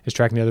is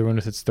tracking the other one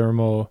with its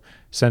thermal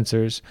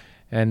sensors.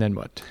 And then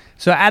what?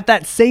 So at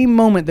that same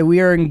moment that we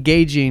are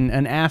engaging,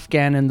 an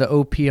Afghan in the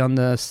OP on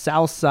the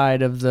south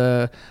side of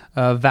the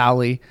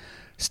valley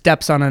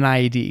steps on an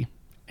IED.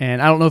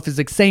 And I don't know if it's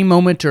the same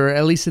moment or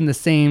at least in the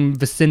same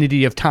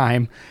vicinity of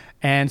time.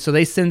 And so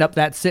they send up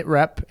that sit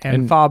rep,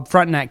 and Fob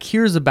Frontenac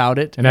hears about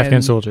it. An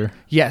Afghan soldier.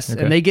 Yes, okay.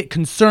 And they get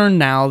concerned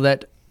now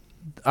that,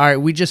 all right,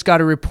 we just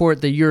got a report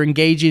that you're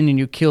engaging and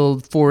you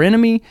killed 4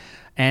 enemy.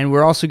 And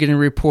we're also getting a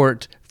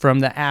report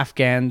from the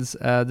Afghans,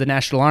 the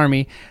National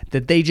Army,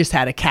 that they just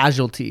had a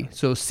casualty.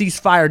 So cease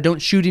fire,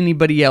 don't shoot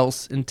anybody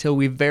else until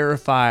we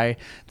verify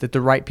that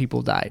the right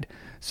people died.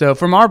 So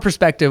from our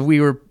perspective,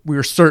 we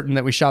were certain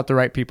that we shot the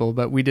right people,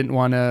 but we didn't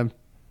want to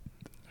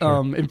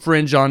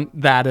infringe on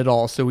that at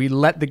all. So we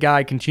let the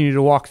guy continue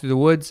to walk through the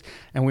woods,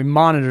 and we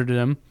monitored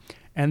him.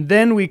 And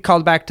then we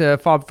called back to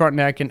Fob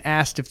Frontenac and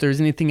asked if there's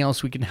anything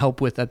else we can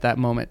help with at that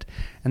moment.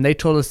 And they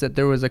told us that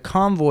there was a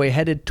convoy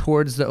headed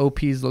towards the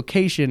OP's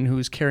location who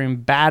was carrying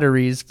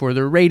batteries for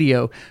their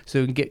radio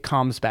so we can get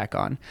comms back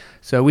on.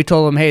 So we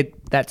told them, hey,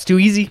 that's too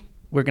easy.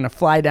 We're going to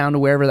fly down to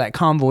wherever that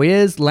convoy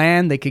is,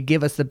 land. They could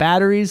give us the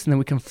batteries, and then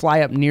we can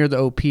fly up near the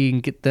OP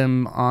and get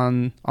them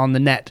on the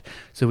net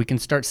so we can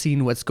start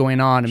seeing what's going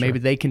on, and maybe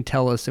they can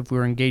tell us if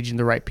we're engaging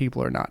the right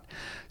people or not.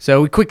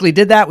 So we quickly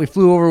did that. We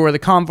flew over where the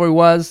convoy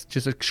was,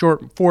 just a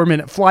short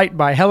 4-minute flight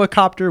by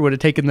helicopter. Would have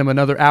taken them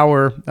another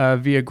hour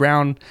via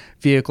ground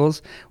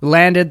vehicles. We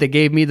landed. They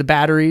gave me the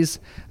batteries.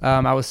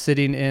 I was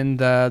sitting in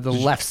the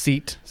left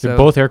seat. So did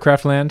both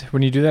aircraft land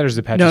when you do that, or does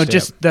the Apache No, stay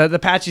just up? the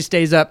Apache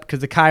stays up because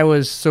the Kiowa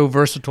is so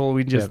versatile.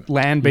 We just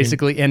land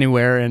basically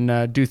anywhere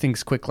and do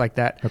things quick like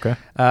that. Okay.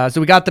 So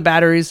we got the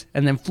batteries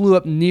and then flew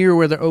up near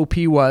where the OP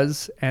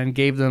was and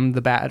gave them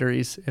the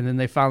batteries, and then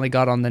they finally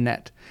got on the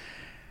net.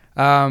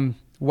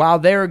 While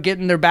they were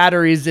getting their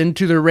batteries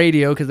into their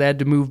radio because they had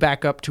to move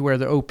back up to where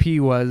the OP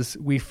was,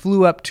 we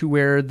flew up to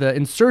where the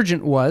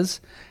insurgent was,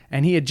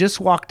 and he had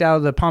just walked out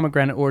of the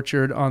pomegranate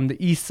orchard on the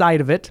east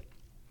side of it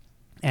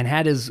and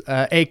had his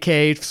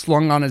AK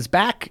slung on his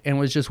back and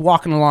was just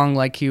walking along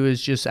like he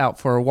was just out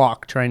for a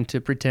walk, trying to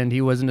pretend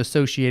he wasn't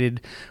associated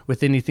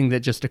with anything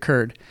that just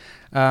occurred.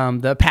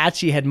 The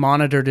Apache had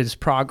monitored his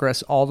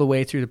progress all the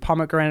way through the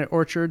pomegranate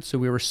orchard, so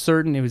we were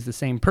certain it was the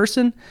same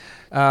person.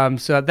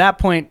 So at that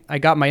point, I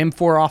got my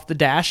M4 off the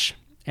dash,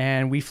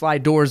 and we fly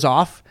doors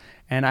off,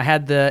 and I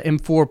had the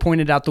M4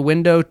 pointed out the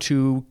window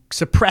to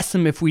suppress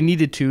him if we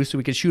needed to, so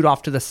we could shoot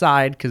off to the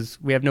side, because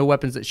we have no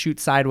weapons that shoot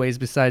sideways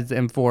besides the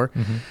M4.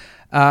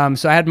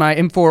 So I had my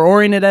M4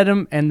 oriented at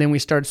him, and then we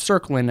started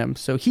circling him.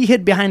 So he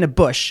hid behind a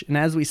bush, and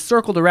as we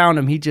circled around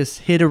him, he just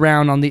hid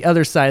around on the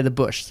other side of the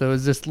bush. So it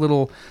was this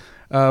little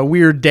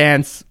weird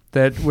dance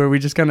where we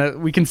just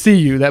we can see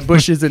you. That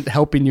bush isn't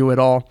helping you at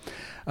all.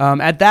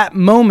 At that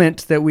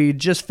moment that we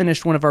just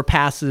finished one of our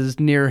passes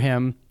near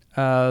him,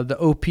 the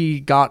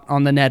OP got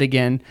on the net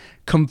again,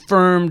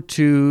 confirmed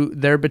to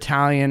their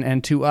battalion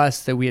and to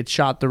us that we had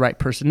shot the right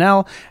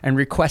personnel, and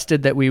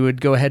requested that we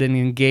would go ahead and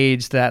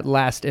engage that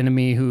last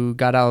enemy who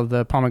got out of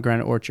the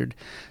pomegranate orchard.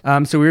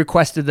 So we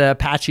requested the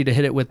Apache to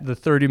hit it with the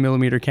 30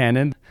 millimeter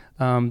cannon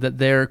that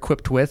they're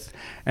equipped with.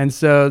 And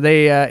so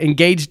they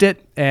engaged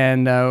it,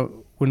 and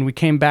when we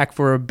came back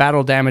for a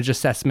battle damage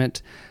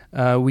assessment,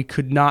 we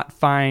could not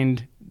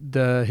find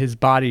his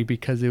body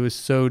because it was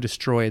so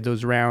destroyed.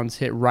 Those rounds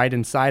hit right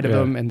inside of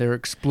him, and they're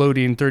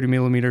exploding 30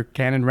 millimeter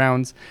cannon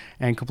rounds,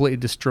 and completely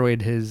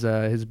destroyed his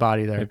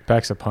body there. It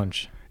packs a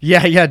punch.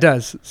 Yeah, it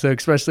does. So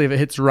especially if it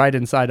hits right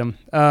inside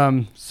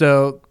him.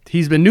 So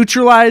he's been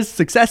neutralized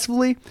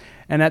successfully,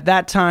 and at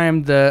that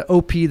time, the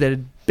OP that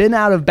had been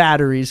out of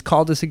batteries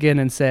called us again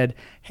and said,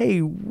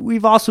 "Hey,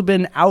 we've also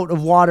been out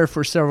of water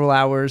for several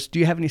hours. Do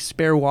you have any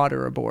spare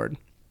water aboard?"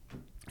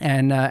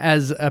 And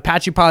as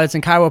Apache pilots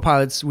and Kiowa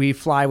pilots, we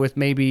fly with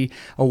maybe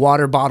a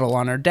water bottle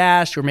on our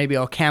dash, or maybe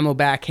a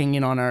Camelback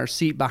hanging on our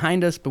seat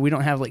behind us, but we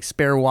don't have like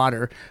spare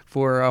water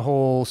for a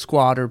whole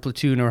squad or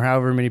platoon or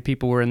however many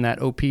people were in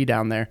that OP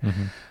down there.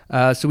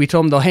 So we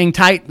told them they'll hang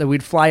tight, that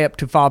we'd fly up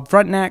to Fob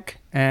Frontenac,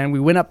 and we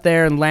went up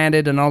there and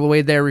landed, and all the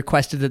way there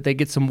requested that they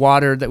get some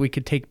water that we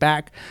could take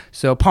back.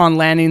 So upon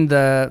landing,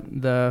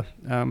 the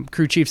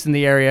crew chiefs in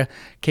the area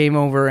came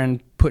over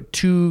and put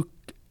 2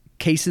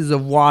 cases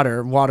of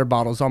water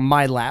bottles on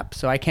my lap,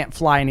 so I can't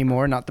fly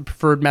anymore. Not the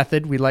preferred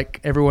method. We like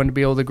everyone to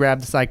be able to grab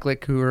the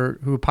cyclic who are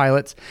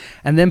pilots,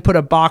 and then put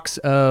a box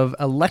of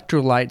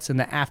electrolytes in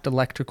the aft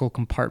electrical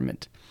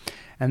compartment.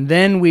 And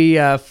then we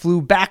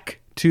flew back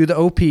to the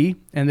OP,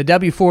 and the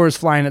W4 is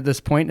flying at this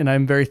point, and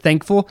I'm very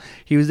thankful.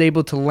 He was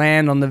able to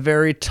land on the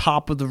very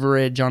top of the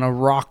ridge on a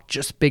rock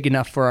just big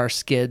enough for our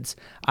skids.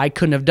 I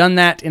couldn't have done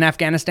that. In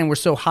Afghanistan, we're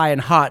so high and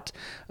hot,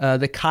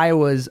 the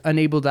Kiowa is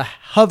unable to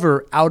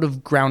hover out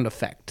of ground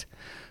effect.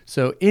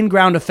 So in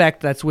ground effect,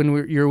 that's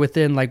when you're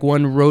within like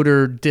one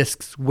rotor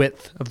disc's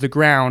width of the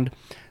ground.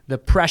 The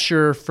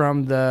pressure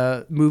from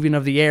the moving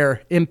of the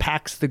air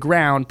impacts the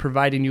ground,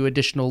 providing you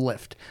additional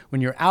lift.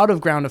 When you're out of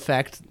ground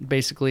effect,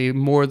 basically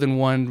more than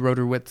one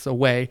rotor widths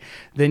away,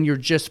 then you're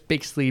just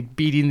basically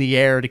beating the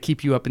air to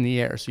keep you up in the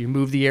air. So you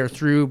move the air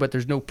through, but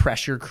there's no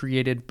pressure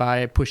created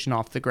by pushing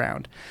off the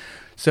ground.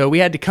 So we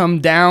had to come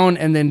down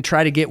and then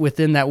try to get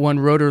within that one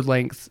rotor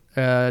length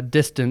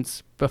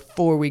distance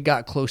before we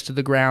got close to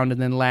the ground, and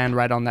then land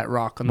right on that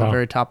rock on the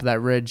very top of that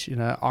ridge in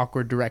an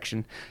awkward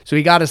direction. So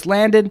he got us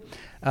landed.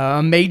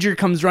 A major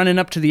comes running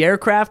up to the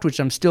aircraft, which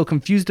I'm still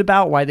confused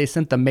about, why they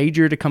sent the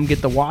major to come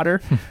get the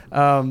water.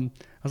 I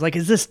was like,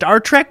 is this Star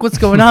Trek? What's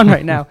going on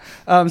right now?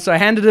 So I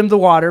handed him the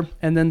water,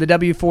 and then the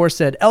W4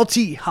 said,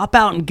 "LT, hop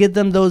out and give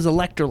them those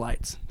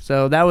electrolytes."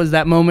 So that was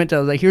that moment. I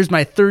was like, here's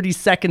my 30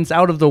 seconds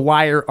out of the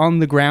wire on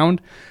the ground.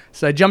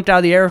 So I jumped out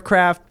of the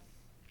aircraft,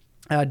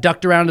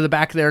 ducked around to the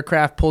back of the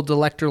aircraft, pulled the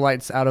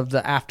electrolytes out of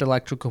the aft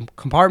electrical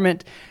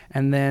compartment,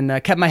 and then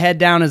kept my head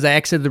down as I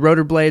exited the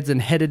rotor blades and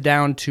headed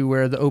down to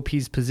where the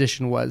OP's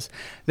position was.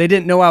 They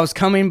didn't know I was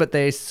coming, but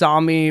they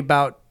saw me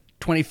about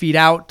 20 feet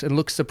out and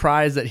looked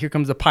surprised that here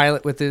comes a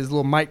pilot with his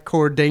little mic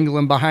cord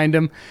dangling behind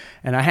him.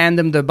 And I hand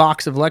them the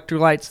box of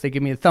electrolytes. They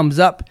give me a thumbs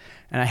up,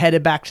 and I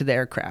headed back to the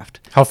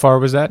aircraft. How far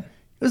was that?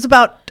 It was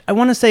about, I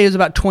want to say it was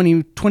about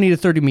 20 to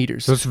 30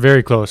 meters. So it's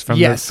very close from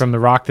the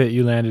rock that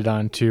you landed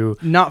on to...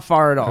 Not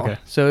far at all. Okay.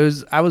 So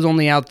I was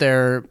only out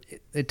there,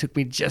 it took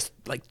me just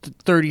like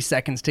 30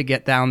 seconds to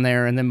get down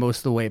there, and then most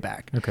of the way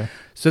back. Okay.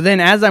 So then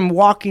as I'm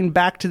walking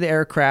back to the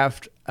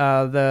aircraft,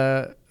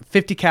 the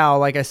 50 cal,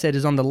 like I said,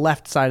 is on the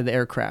left side of the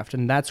aircraft,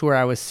 and that's where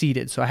I was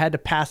seated. So I had to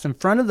pass in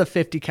front of the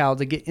 50 cal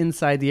to get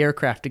inside the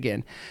aircraft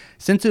again.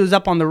 Since it was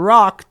up on the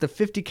rock, the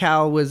 50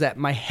 cal was at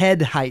my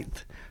head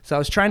height. So I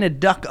was trying to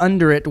duck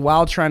under it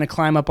while trying to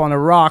climb up on a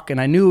rock,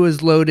 and I knew it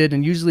was loaded,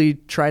 and usually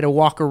try to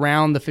walk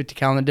around the 50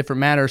 cal in a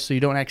different manner so you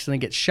don't accidentally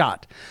get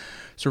shot.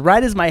 So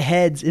right as my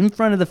head's in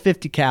front of the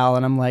 50 cal,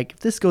 and I'm like, if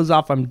this goes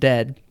off, I'm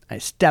dead, I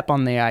step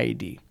on the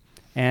IED.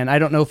 And I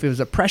don't know if it was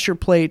a pressure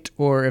plate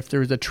or if there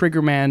was a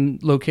trigger man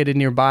located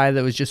nearby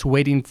that was just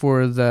waiting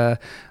for the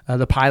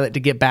pilot to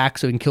get back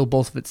so he can kill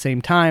both of at the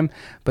same time.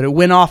 But it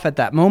went off at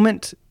that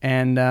moment,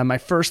 and my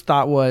first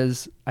thought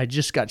was, I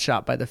just got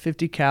shot by the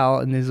 50 cal,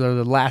 and these are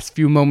the last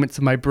few moments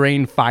of my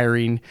brain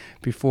firing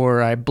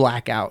before I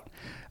black out.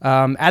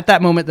 At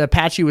that moment, the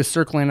Apache was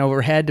circling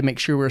overhead to make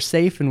sure we were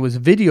safe and was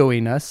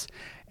videoing us.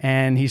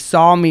 And he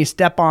saw me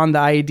step on the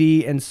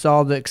IED and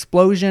saw the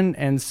explosion,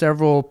 and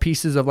several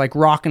pieces of like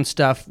rock and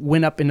stuff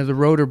went up into the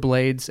rotor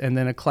blades, and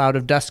then a cloud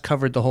of dust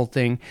covered the whole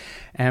thing.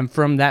 And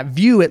from that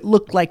view, it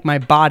looked like my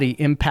body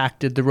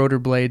impacted the rotor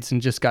blades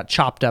and just got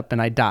chopped up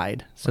and I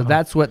died. So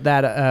that's what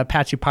that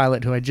Apache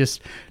pilot who I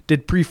just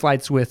did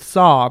pre-flights with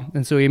saw.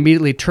 And so he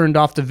immediately turned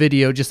off the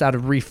video just out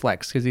of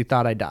reflex because he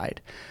thought I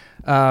died.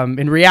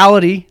 In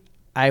reality,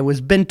 I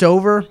was bent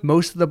over.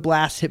 Most of the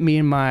blast hit me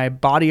in my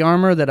body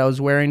armor that I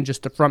was wearing,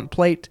 just the front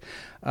plate.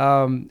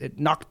 It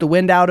knocked the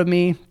wind out of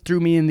me,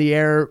 threw me in the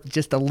air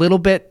just a little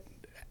bit,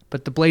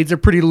 but the blades are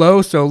pretty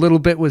low, so a little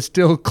bit was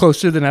still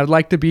closer than I'd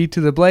like to be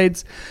to the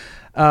blades.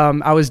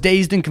 I was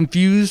dazed and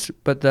confused,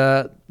 but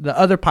the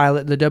other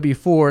pilot, the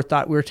W4,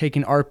 thought we were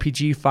taking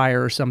RPG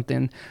fire or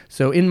something.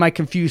 So in my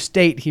confused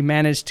state, he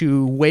managed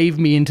to wave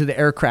me into the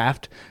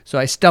aircraft. So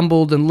I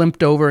stumbled and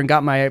limped over and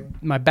got my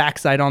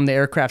backside on the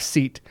aircraft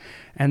seat.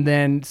 And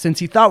then since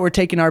he thought we were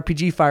taking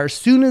RPG fire, as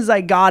soon as I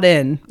got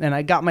in and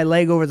I got my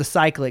leg over the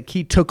cyclic,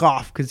 he took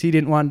off because he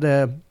didn't want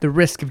the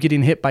risk of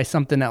getting hit by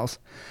something else.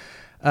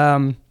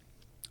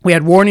 We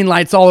had warning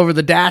lights all over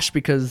the dash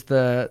because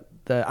the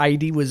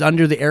IED was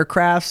under the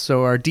aircraft,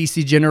 so our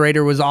DC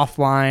generator was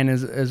offline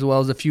as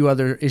well as a few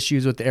other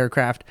issues with the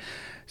aircraft.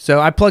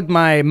 So I plugged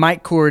my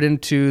mic cord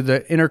into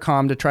the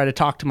intercom to try to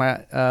talk to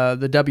my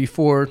the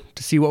W4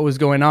 to see what was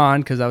going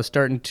on because I was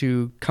starting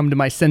to come to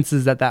my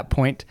senses at that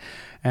point,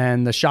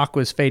 and the shock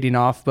was fading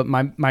off, but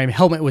my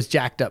helmet was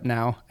jacked up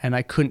now, and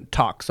I couldn't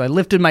talk. So I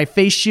lifted my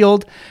face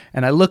shield,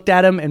 and I looked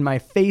at him, and my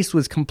face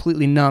was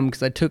completely numb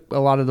because I took a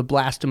lot of the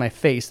blast to my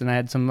face, and I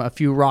had a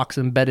few rocks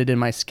embedded in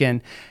my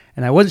skin.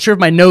 And I wasn't sure if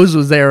my nose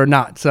was there or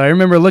not. So I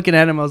remember looking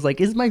at him. I was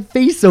like, is my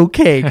face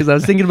okay? Because I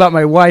was thinking about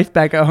my wife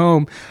back at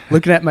home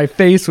looking at my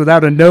face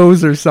without a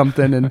nose or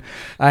something. And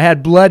I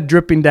had blood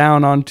dripping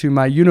down onto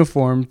my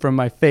uniform from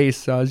my face.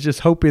 So I was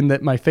just hoping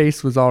that my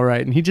face was all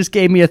right. And he just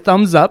gave me a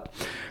thumbs up,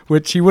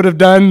 which he would have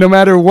done no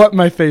matter what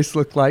my face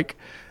looked like.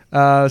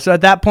 So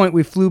at that point,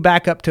 we flew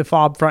back up to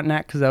FOB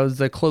Frontenac because that was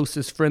the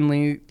closest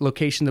friendly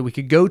location that we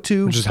could go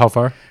to. Which is how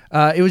far?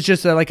 It was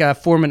just like a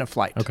 4-minute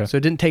flight. Okay. So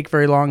it didn't take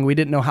very long. We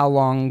didn't know how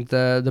long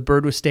the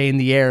bird would stay in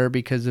the air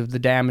because of the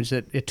damage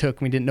that it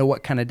took. We didn't know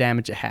what kind of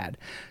damage it had.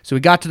 So we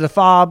got to the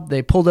FOB.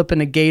 They pulled up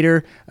in a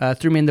gator,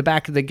 threw me in the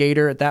back of the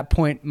gator. At that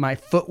point, my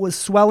foot was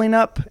swelling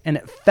up, and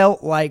it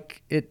felt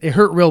like it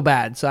hurt real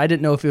bad. So I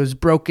didn't know if it was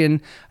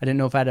broken. I didn't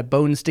know if I had a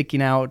bone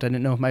sticking out. I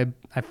didn't know if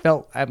I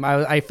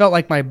felt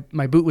like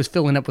my boot was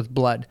filling up with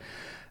blood.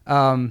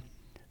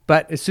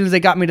 But as soon as they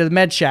got me to the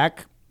med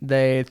shack,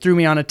 they threw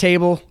me on a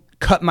table,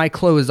 cut my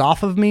clothes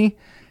off of me,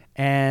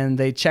 and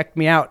they checked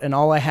me out. And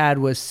all I had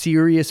was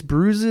serious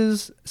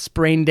bruises,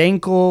 sprained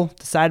ankle.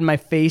 The side of my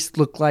face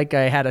looked like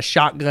I had a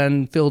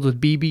shotgun filled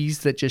with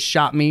BBs that just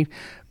shot me.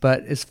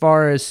 But as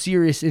far as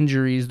serious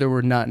injuries, there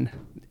were none.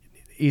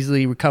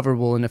 Easily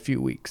recoverable in a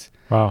few weeks.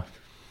 Wow.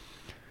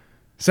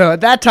 So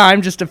at that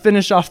time, just to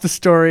finish off the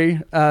story,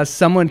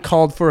 someone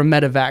called for a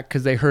medevac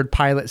because they heard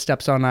pilot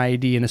steps on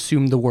IED and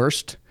assumed the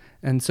worst.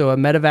 And so a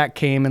medevac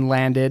came and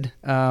landed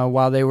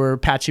while they were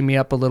patching me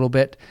up a little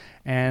bit.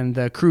 And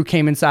the crew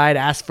came inside,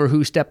 asked for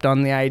who stepped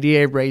on the IED.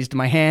 I raised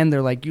my hand.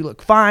 They're like, you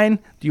look fine.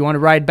 Do you want to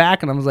ride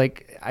back? And I was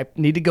like, I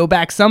need to go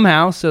back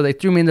somehow. So they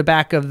threw me in the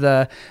back of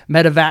the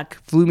medevac,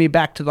 flew me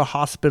back to the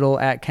hospital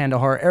at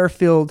Kandahar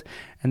Airfield.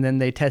 And then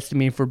they tested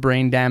me for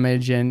brain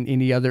damage and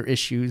any other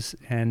issues.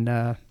 And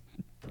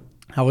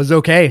I was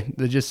okay.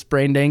 They're just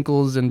sprained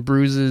ankles and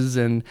bruises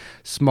and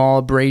small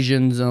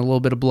abrasions and a little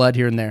bit of blood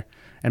here and there.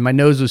 And my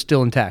nose was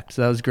still intact,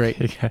 so that was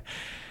great.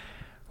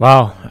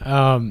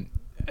 Wow.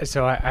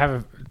 So I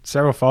have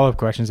several follow-up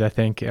questions, I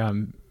think,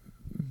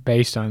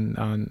 based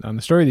on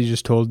the story that you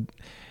just told.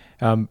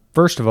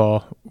 First of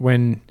all,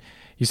 when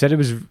you said it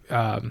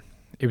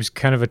was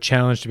kind of a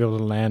challenge to be able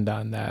to land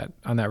on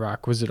that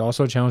rock, was it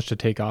also a challenge to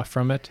take off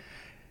from it?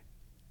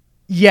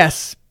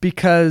 Yes,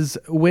 because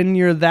when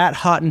you're that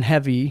hot and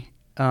heavy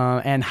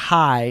and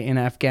high in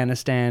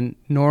Afghanistan,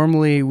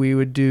 normally we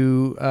would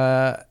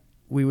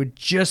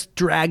just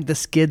drag the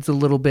skids a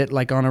little bit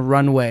like on a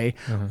runway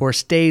or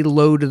stay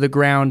low to the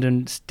ground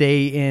and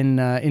stay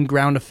in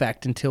ground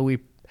effect until we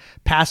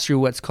pass through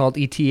what's called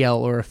ETL,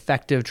 or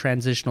effective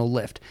transitional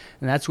lift.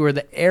 And that's where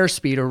the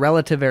airspeed or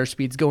relative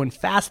airspeed is going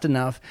fast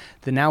enough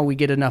that now we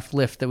get enough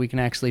lift that we can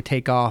actually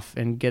take off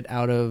and get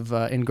out of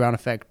in ground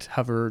effect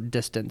hover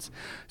distance.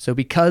 So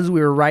because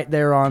we were right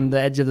there on the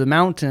edge of the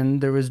mountain,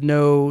 there was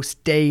no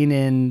staying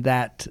in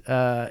that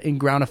in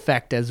ground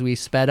effect as we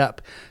sped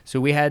up. So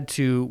we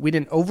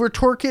didn't over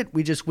torque it.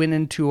 We just went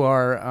into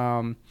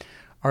our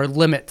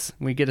limits.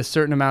 We get a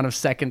certain amount of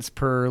seconds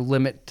per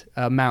limit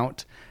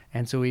mount.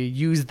 And so we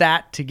used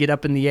that to get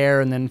up in the air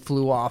and then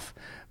flew off.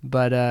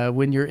 But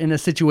when you're in a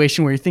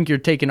situation where you think you're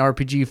taking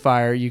RPG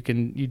fire, you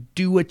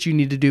do what you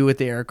need to do with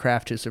the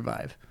aircraft to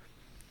survive.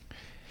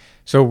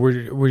 So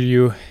were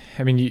you?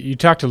 I mean, you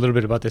talked a little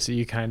bit about this, that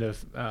you kind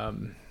of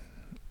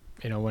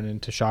went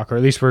into shock, or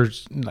at least were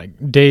like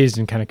dazed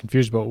and kind of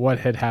confused about what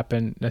had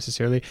happened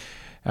necessarily.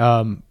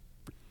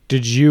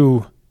 Did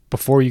you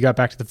before you got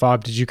back to the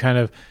fob, did you kind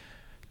of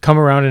come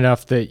around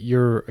enough that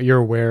you're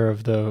aware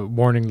of the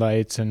warning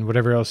lights and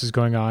whatever else is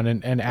going on,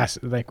 and ask,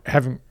 like,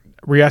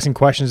 were you asking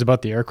questions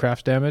about the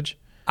aircraft damage?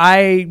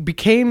 I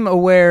became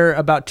aware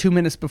about 2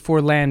 minutes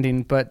before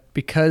landing, but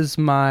because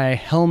my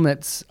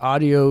helmet's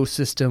audio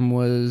system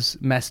was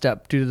messed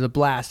up due to the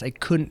blast, I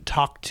couldn't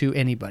talk to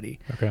anybody.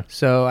 Okay.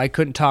 So I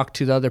couldn't talk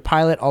to the other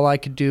pilot. All I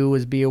could do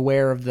was be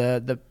aware of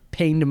the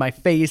pain to my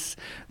face,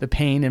 the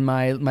pain in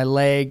my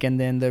leg, and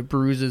then the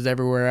bruises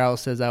everywhere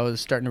else as I was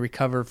starting to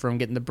recover from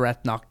getting the breath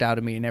knocked out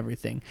of me and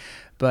everything.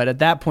 But at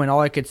that point,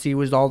 all I could see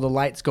was all the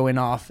lights going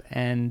off,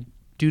 and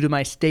due to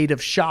my state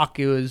of shock,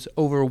 it was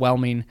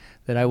overwhelming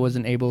that I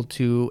wasn't able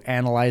to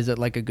analyze it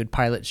like a good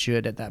pilot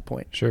should at that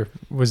point. Sure.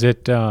 Was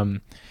it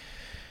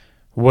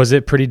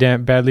pretty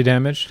badly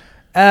damaged?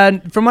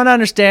 And from what I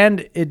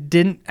understand, it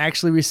didn't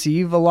actually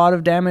receive a lot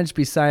of damage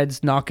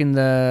besides knocking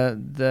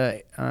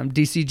the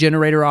DC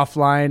generator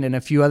offline and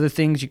a few other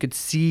things. You could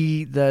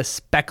see the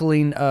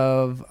speckling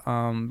of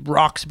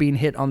rocks being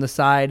hit on the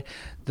side.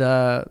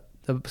 The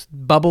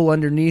bubble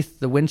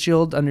underneath the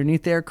windshield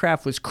underneath the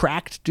aircraft was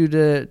cracked due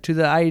to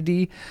the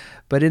IED.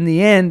 But in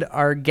the end,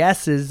 our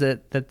guess is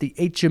that the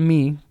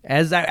HME,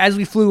 as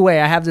we flew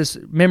away, I have this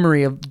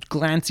memory of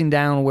glancing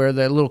down where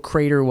the little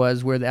crater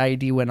was where the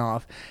IED went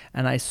off,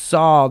 and I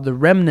saw the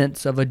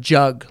remnants of a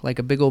jug, like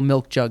a big old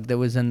milk jug that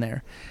was in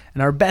there.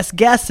 And our best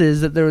guess is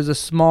that there was a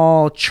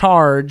small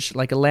charge,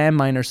 like a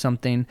landmine or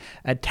something,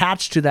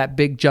 attached to that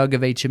big jug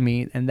of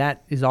HME, and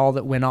that is all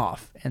that went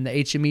off. And the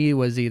HME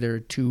was either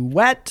too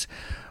wet,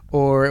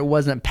 or it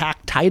wasn't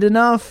packed tight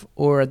enough,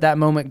 or at that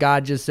moment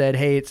God just said,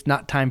 hey, it's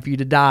not time for you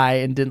to die,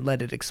 and didn't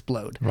let it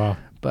explode. Wow.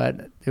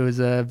 But it was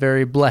a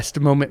very blessed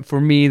moment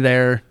for me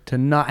there to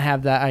not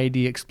have that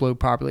IED explode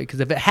properly, because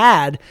if it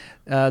had,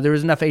 there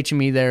was enough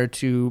HME there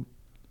to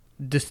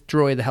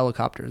destroy the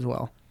helicopter as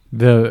well.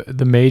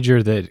 The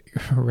major that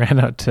ran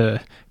out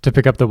to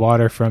pick up the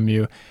water from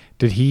you,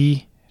 did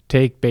he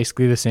take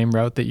basically the same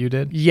route that you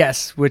did?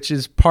 Yes, which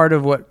is part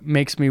of what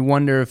makes me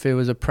wonder if it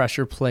was a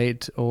pressure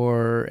plate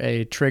or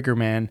a trigger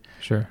man.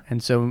 Sure.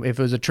 And so if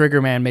it was a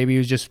trigger man, maybe he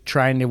was just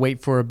trying to wait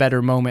for a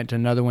better moment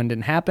and another one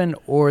didn't happen,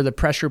 or the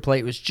pressure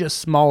plate was just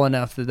small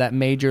enough that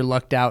major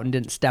lucked out and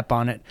didn't step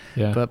on it.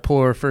 Yeah. But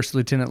poor First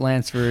Lieutenant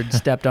Lansford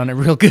stepped on it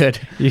real good.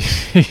 You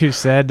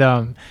said,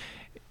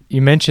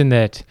 you mentioned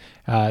that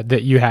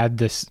that you had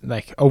this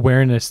like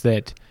awareness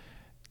that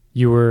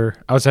you were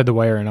outside the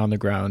wire and on the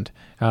ground.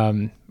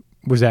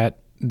 Was that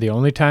the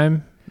only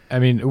time? I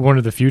mean, one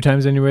of the few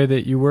times anyway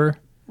that you were?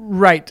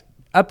 Right.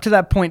 Up to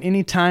that point,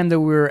 any time that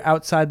we were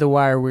outside the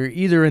wire, we were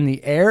either in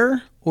the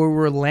air or we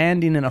were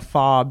landing in a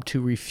fob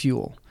to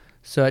refuel.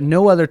 So at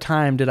no other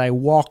time did I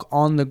walk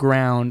on the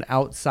ground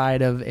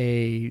outside of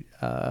a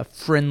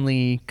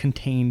friendly,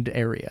 contained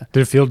area.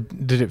 Did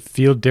it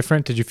feel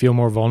different? Did you feel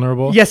more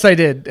vulnerable? Yes, I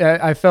did.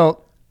 I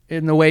felt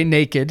in the way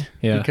naked,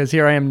 yeah, because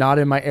here I am not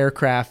in my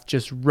aircraft,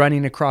 just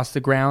running across the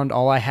ground.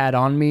 All I had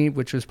on me,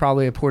 which was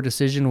probably a poor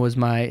decision, was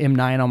my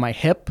M9 on my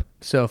hip.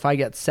 So if I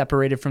got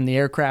separated from the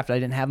aircraft, I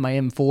didn't have my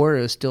M4.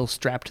 It was still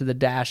strapped to the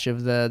dash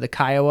of the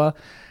Kiowa.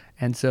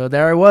 And so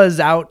there I was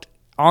out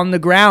on the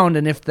ground,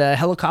 and if the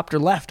helicopter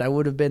left, I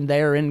would have been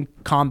there in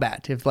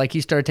combat. If like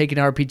he started taking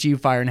RPG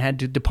fire and had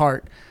to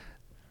depart,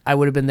 I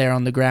would have been there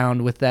on the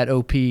ground with that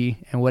OP,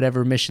 and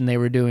whatever mission they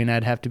were doing,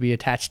 I'd have to be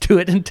attached to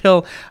it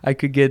until I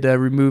could get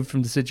removed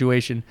from the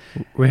situation.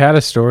 We had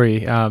a story.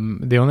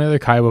 The only other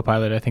Kiowa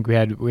pilot I think we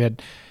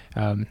had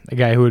a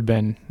guy who had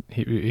been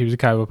he was a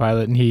Kiowa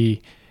pilot, and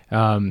he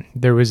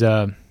there was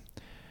a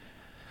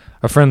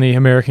friendly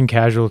American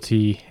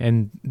casualty,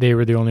 and they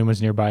were the only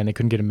ones nearby, and they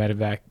couldn't get a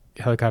medevac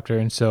helicopter,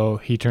 and so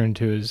he turned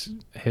to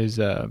his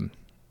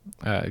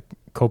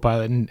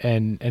co-pilot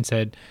and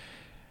said,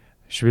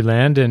 should we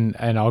land and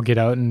I'll get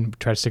out and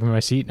try to stick him in my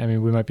seat? I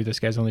mean, we might be this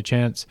guy's only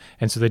chance.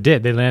 And so they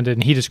did. They landed,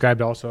 and he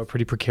described also a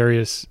pretty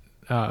precarious,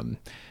 hasty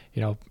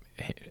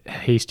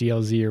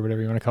LZ or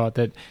whatever you want to call it.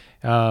 That,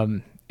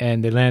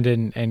 and they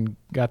landed and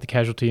got the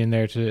casualty in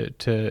there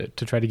to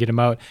try to get him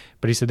out.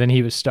 But he said then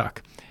he was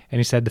stuck, and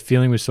he said the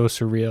feeling was so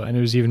surreal, and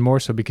it was even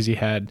more so because he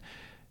had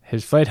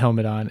his flight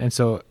helmet on, and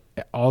so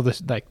all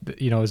this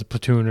as a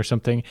platoon or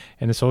something,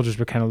 and the soldiers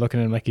were kind of looking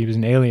at him like he was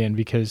an alien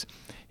because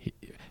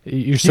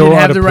you're so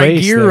out of place.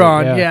 Right gear there.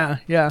 on,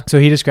 yeah. So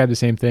he described the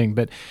same thing,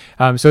 but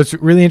so it's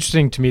really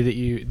interesting to me that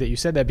you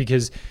said that,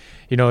 because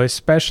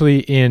especially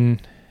in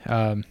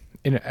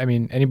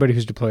anybody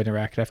who's deployed in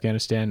Iraq and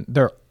Afghanistan,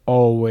 there are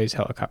always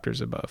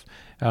helicopters above.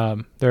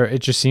 It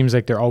just seems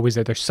like they're always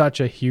there. They're such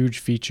a huge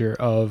feature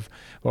of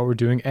what we're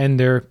doing, and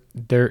they're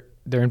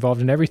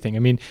involved in everything. I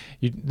mean,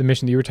 the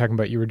mission that you were talking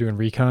about, you were doing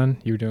recon,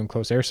 you were doing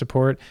close air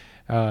support,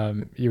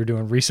 you were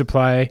doing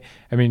resupply.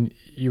 I mean,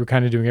 you were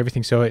kind of doing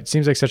everything. So it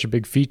seems like such a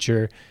big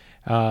feature,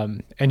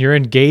 and you're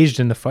engaged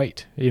in the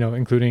fight,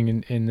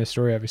 including in this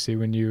story, obviously,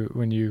 when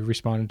you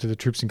responded to the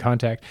troops in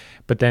contact,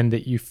 but then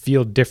that you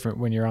feel different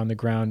when you're on the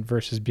ground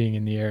versus being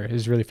in the air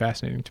is really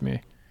fascinating to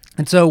me.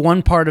 And so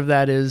one part of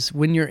that is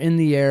when you're in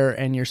the air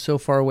and you're so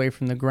far away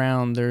from the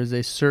ground, there's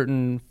a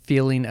certain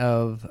feeling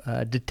of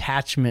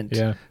detachment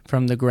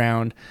from the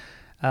ground.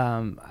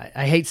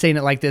 I hate saying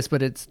it like this,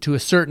 but it's to a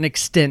certain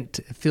extent,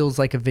 it feels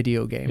like a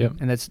video game.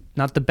 And that's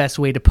not the best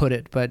way to put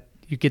it, but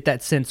you get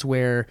that sense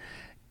where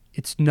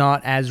it's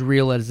not as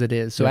real as it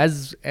is. So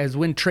as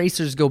when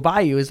tracers go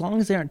by you, as long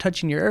as they aren't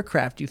touching your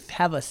aircraft, you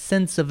have a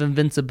sense of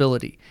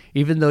invincibility,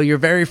 even though you're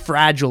very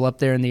fragile up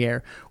there in the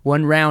air.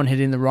 One round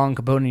hitting the wrong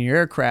component of your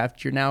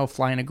aircraft, you're now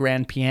flying a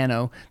grand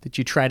piano that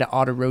you try to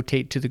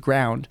auto-rotate to the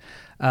ground.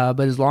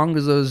 But as long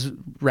as those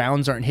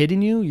rounds aren't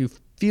hitting you, you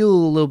feel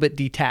a little bit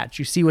detached.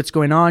 You see what's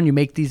going on, you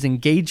make these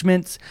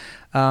engagements,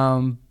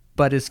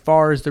 but as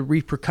far as the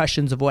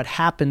repercussions of what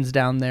happens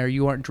down there,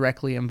 you aren't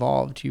directly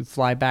involved. You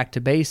fly back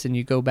to base and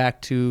you go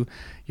back to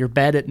your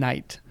bed at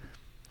night.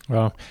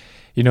 Well,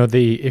 you know,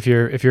 if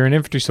you're an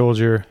infantry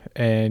soldier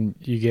and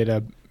you get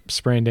a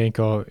sprained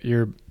ankle,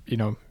 you're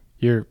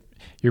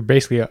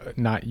basically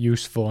not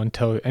useful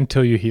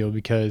until you heal,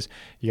 because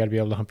you got to be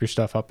able to hump your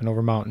stuff up and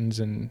over mountains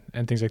and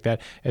things like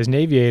that. As an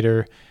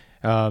aviator,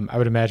 I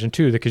would imagine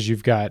too, because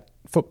you've got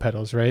foot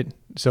pedals, right?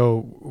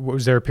 So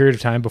was there a period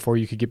of time before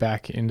you could get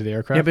back into the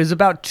aircraft? Yeah, it was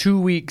about 2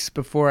 weeks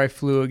before I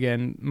flew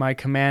again. My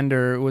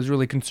commander was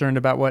really concerned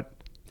about what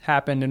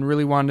happened and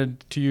really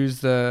wanted to use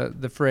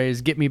the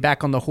phrase, get me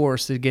back on the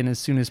horse again as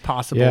soon as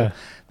possible. Yeah.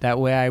 That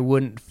way I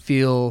wouldn't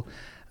feel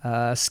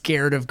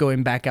scared of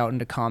going back out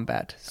into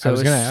combat. So I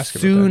was going to ask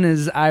as soon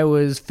as I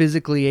was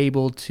physically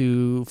able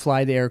to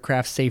fly the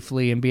aircraft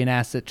safely and be an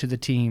asset to the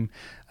team,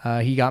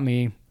 he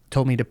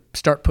told me to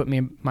start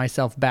putting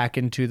myself back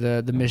into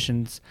the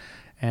missions.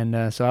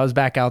 And so I was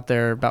back out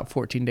there about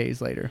 14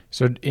 days later.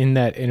 So in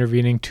that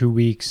intervening 2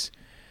 weeks,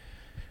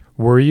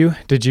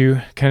 did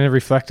you kind of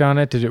reflect on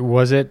it?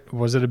 Was it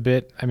a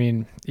bit, I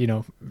mean, you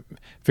know,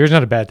 fear's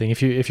not a bad thing.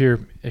 If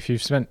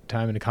you've spent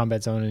time in a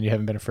combat zone and you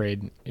haven't been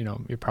afraid, you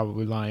know, you're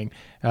probably lying.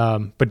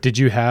 But did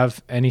you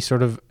have any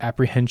sort of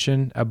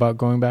apprehension about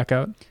going back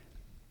out?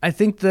 I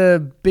think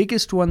the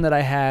biggest one that I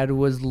had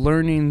was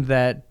learning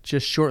that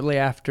just shortly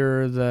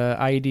after the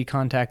IED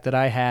contact that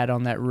I had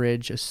on that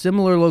ridge, a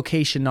similar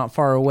location not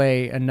far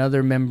away,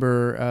 another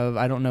member of,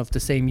 I don't know if the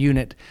same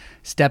unit,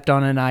 stepped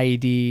on an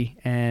IED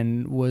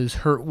and was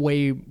hurt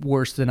way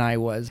worse than I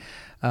was.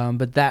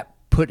 But that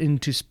put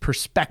into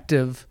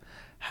perspective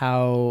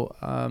how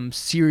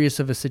serious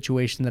of a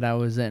situation that I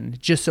was in. It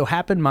just so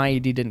happened my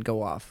IED didn't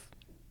go off.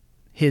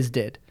 His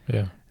did.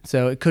 Yeah.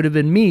 So it could have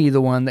been me,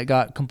 the one that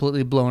got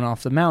completely blown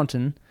off the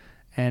mountain,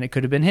 and it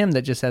could have been him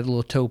that just had a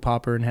little toe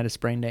popper and had a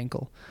sprained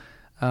ankle.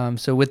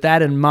 So with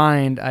that in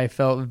mind, I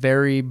felt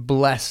very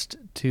blessed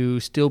to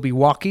still be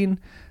walking,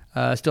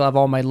 still have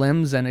all my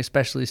limbs, and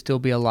especially still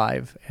be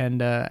alive.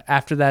 And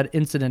after that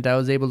incident, I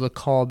was able to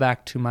call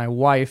back to my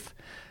wife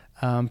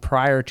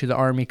prior to the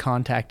Army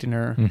contacting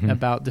her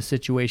about the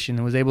situation,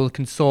 and was able to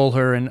console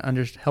her and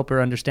help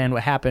her understand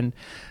what happened.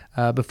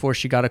 Before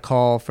she got a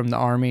call from the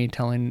Army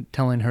telling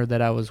her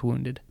that I was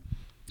wounded.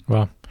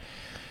 Well,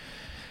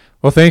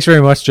 thanks very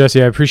much,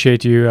 Jesse. I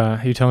appreciate you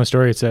telling the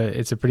story. It's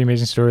a pretty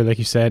amazing story, like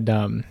you said.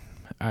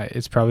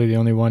 It's probably the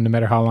only one, no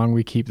matter how long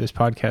we keep this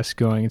podcast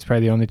going, it's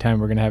probably the only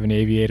time we're going to have an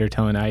aviator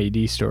tell an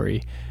IED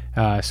story.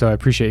 So I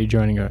appreciate you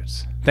joining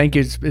us. Thank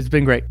you. It's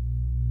been great.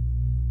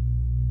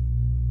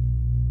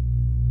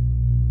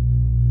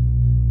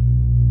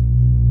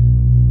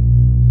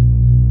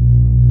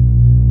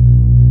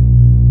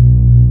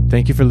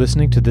 Thank you for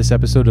listening to this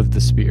episode of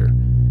The Spear.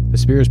 The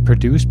Spear is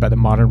produced by the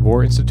Modern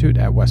War Institute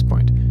at West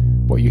Point.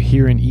 What you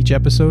hear in each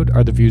episode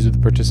are the views of the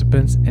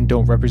participants and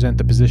don't represent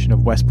the position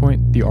of West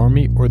Point, the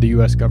Army, or the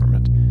U.S.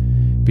 government.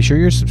 Be sure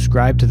you're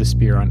subscribed to The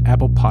Spear on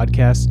Apple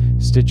Podcasts,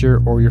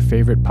 Stitcher, or your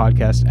favorite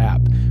podcast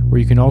app,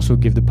 where you can also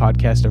give the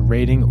podcast a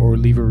rating or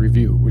leave a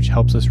review, which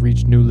helps us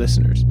reach new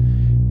listeners.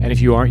 And if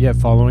you aren't yet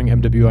following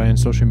MWI on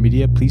social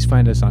media, please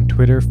find us on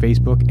Twitter,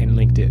 Facebook, and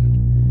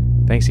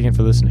LinkedIn. Thanks again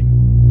for listening.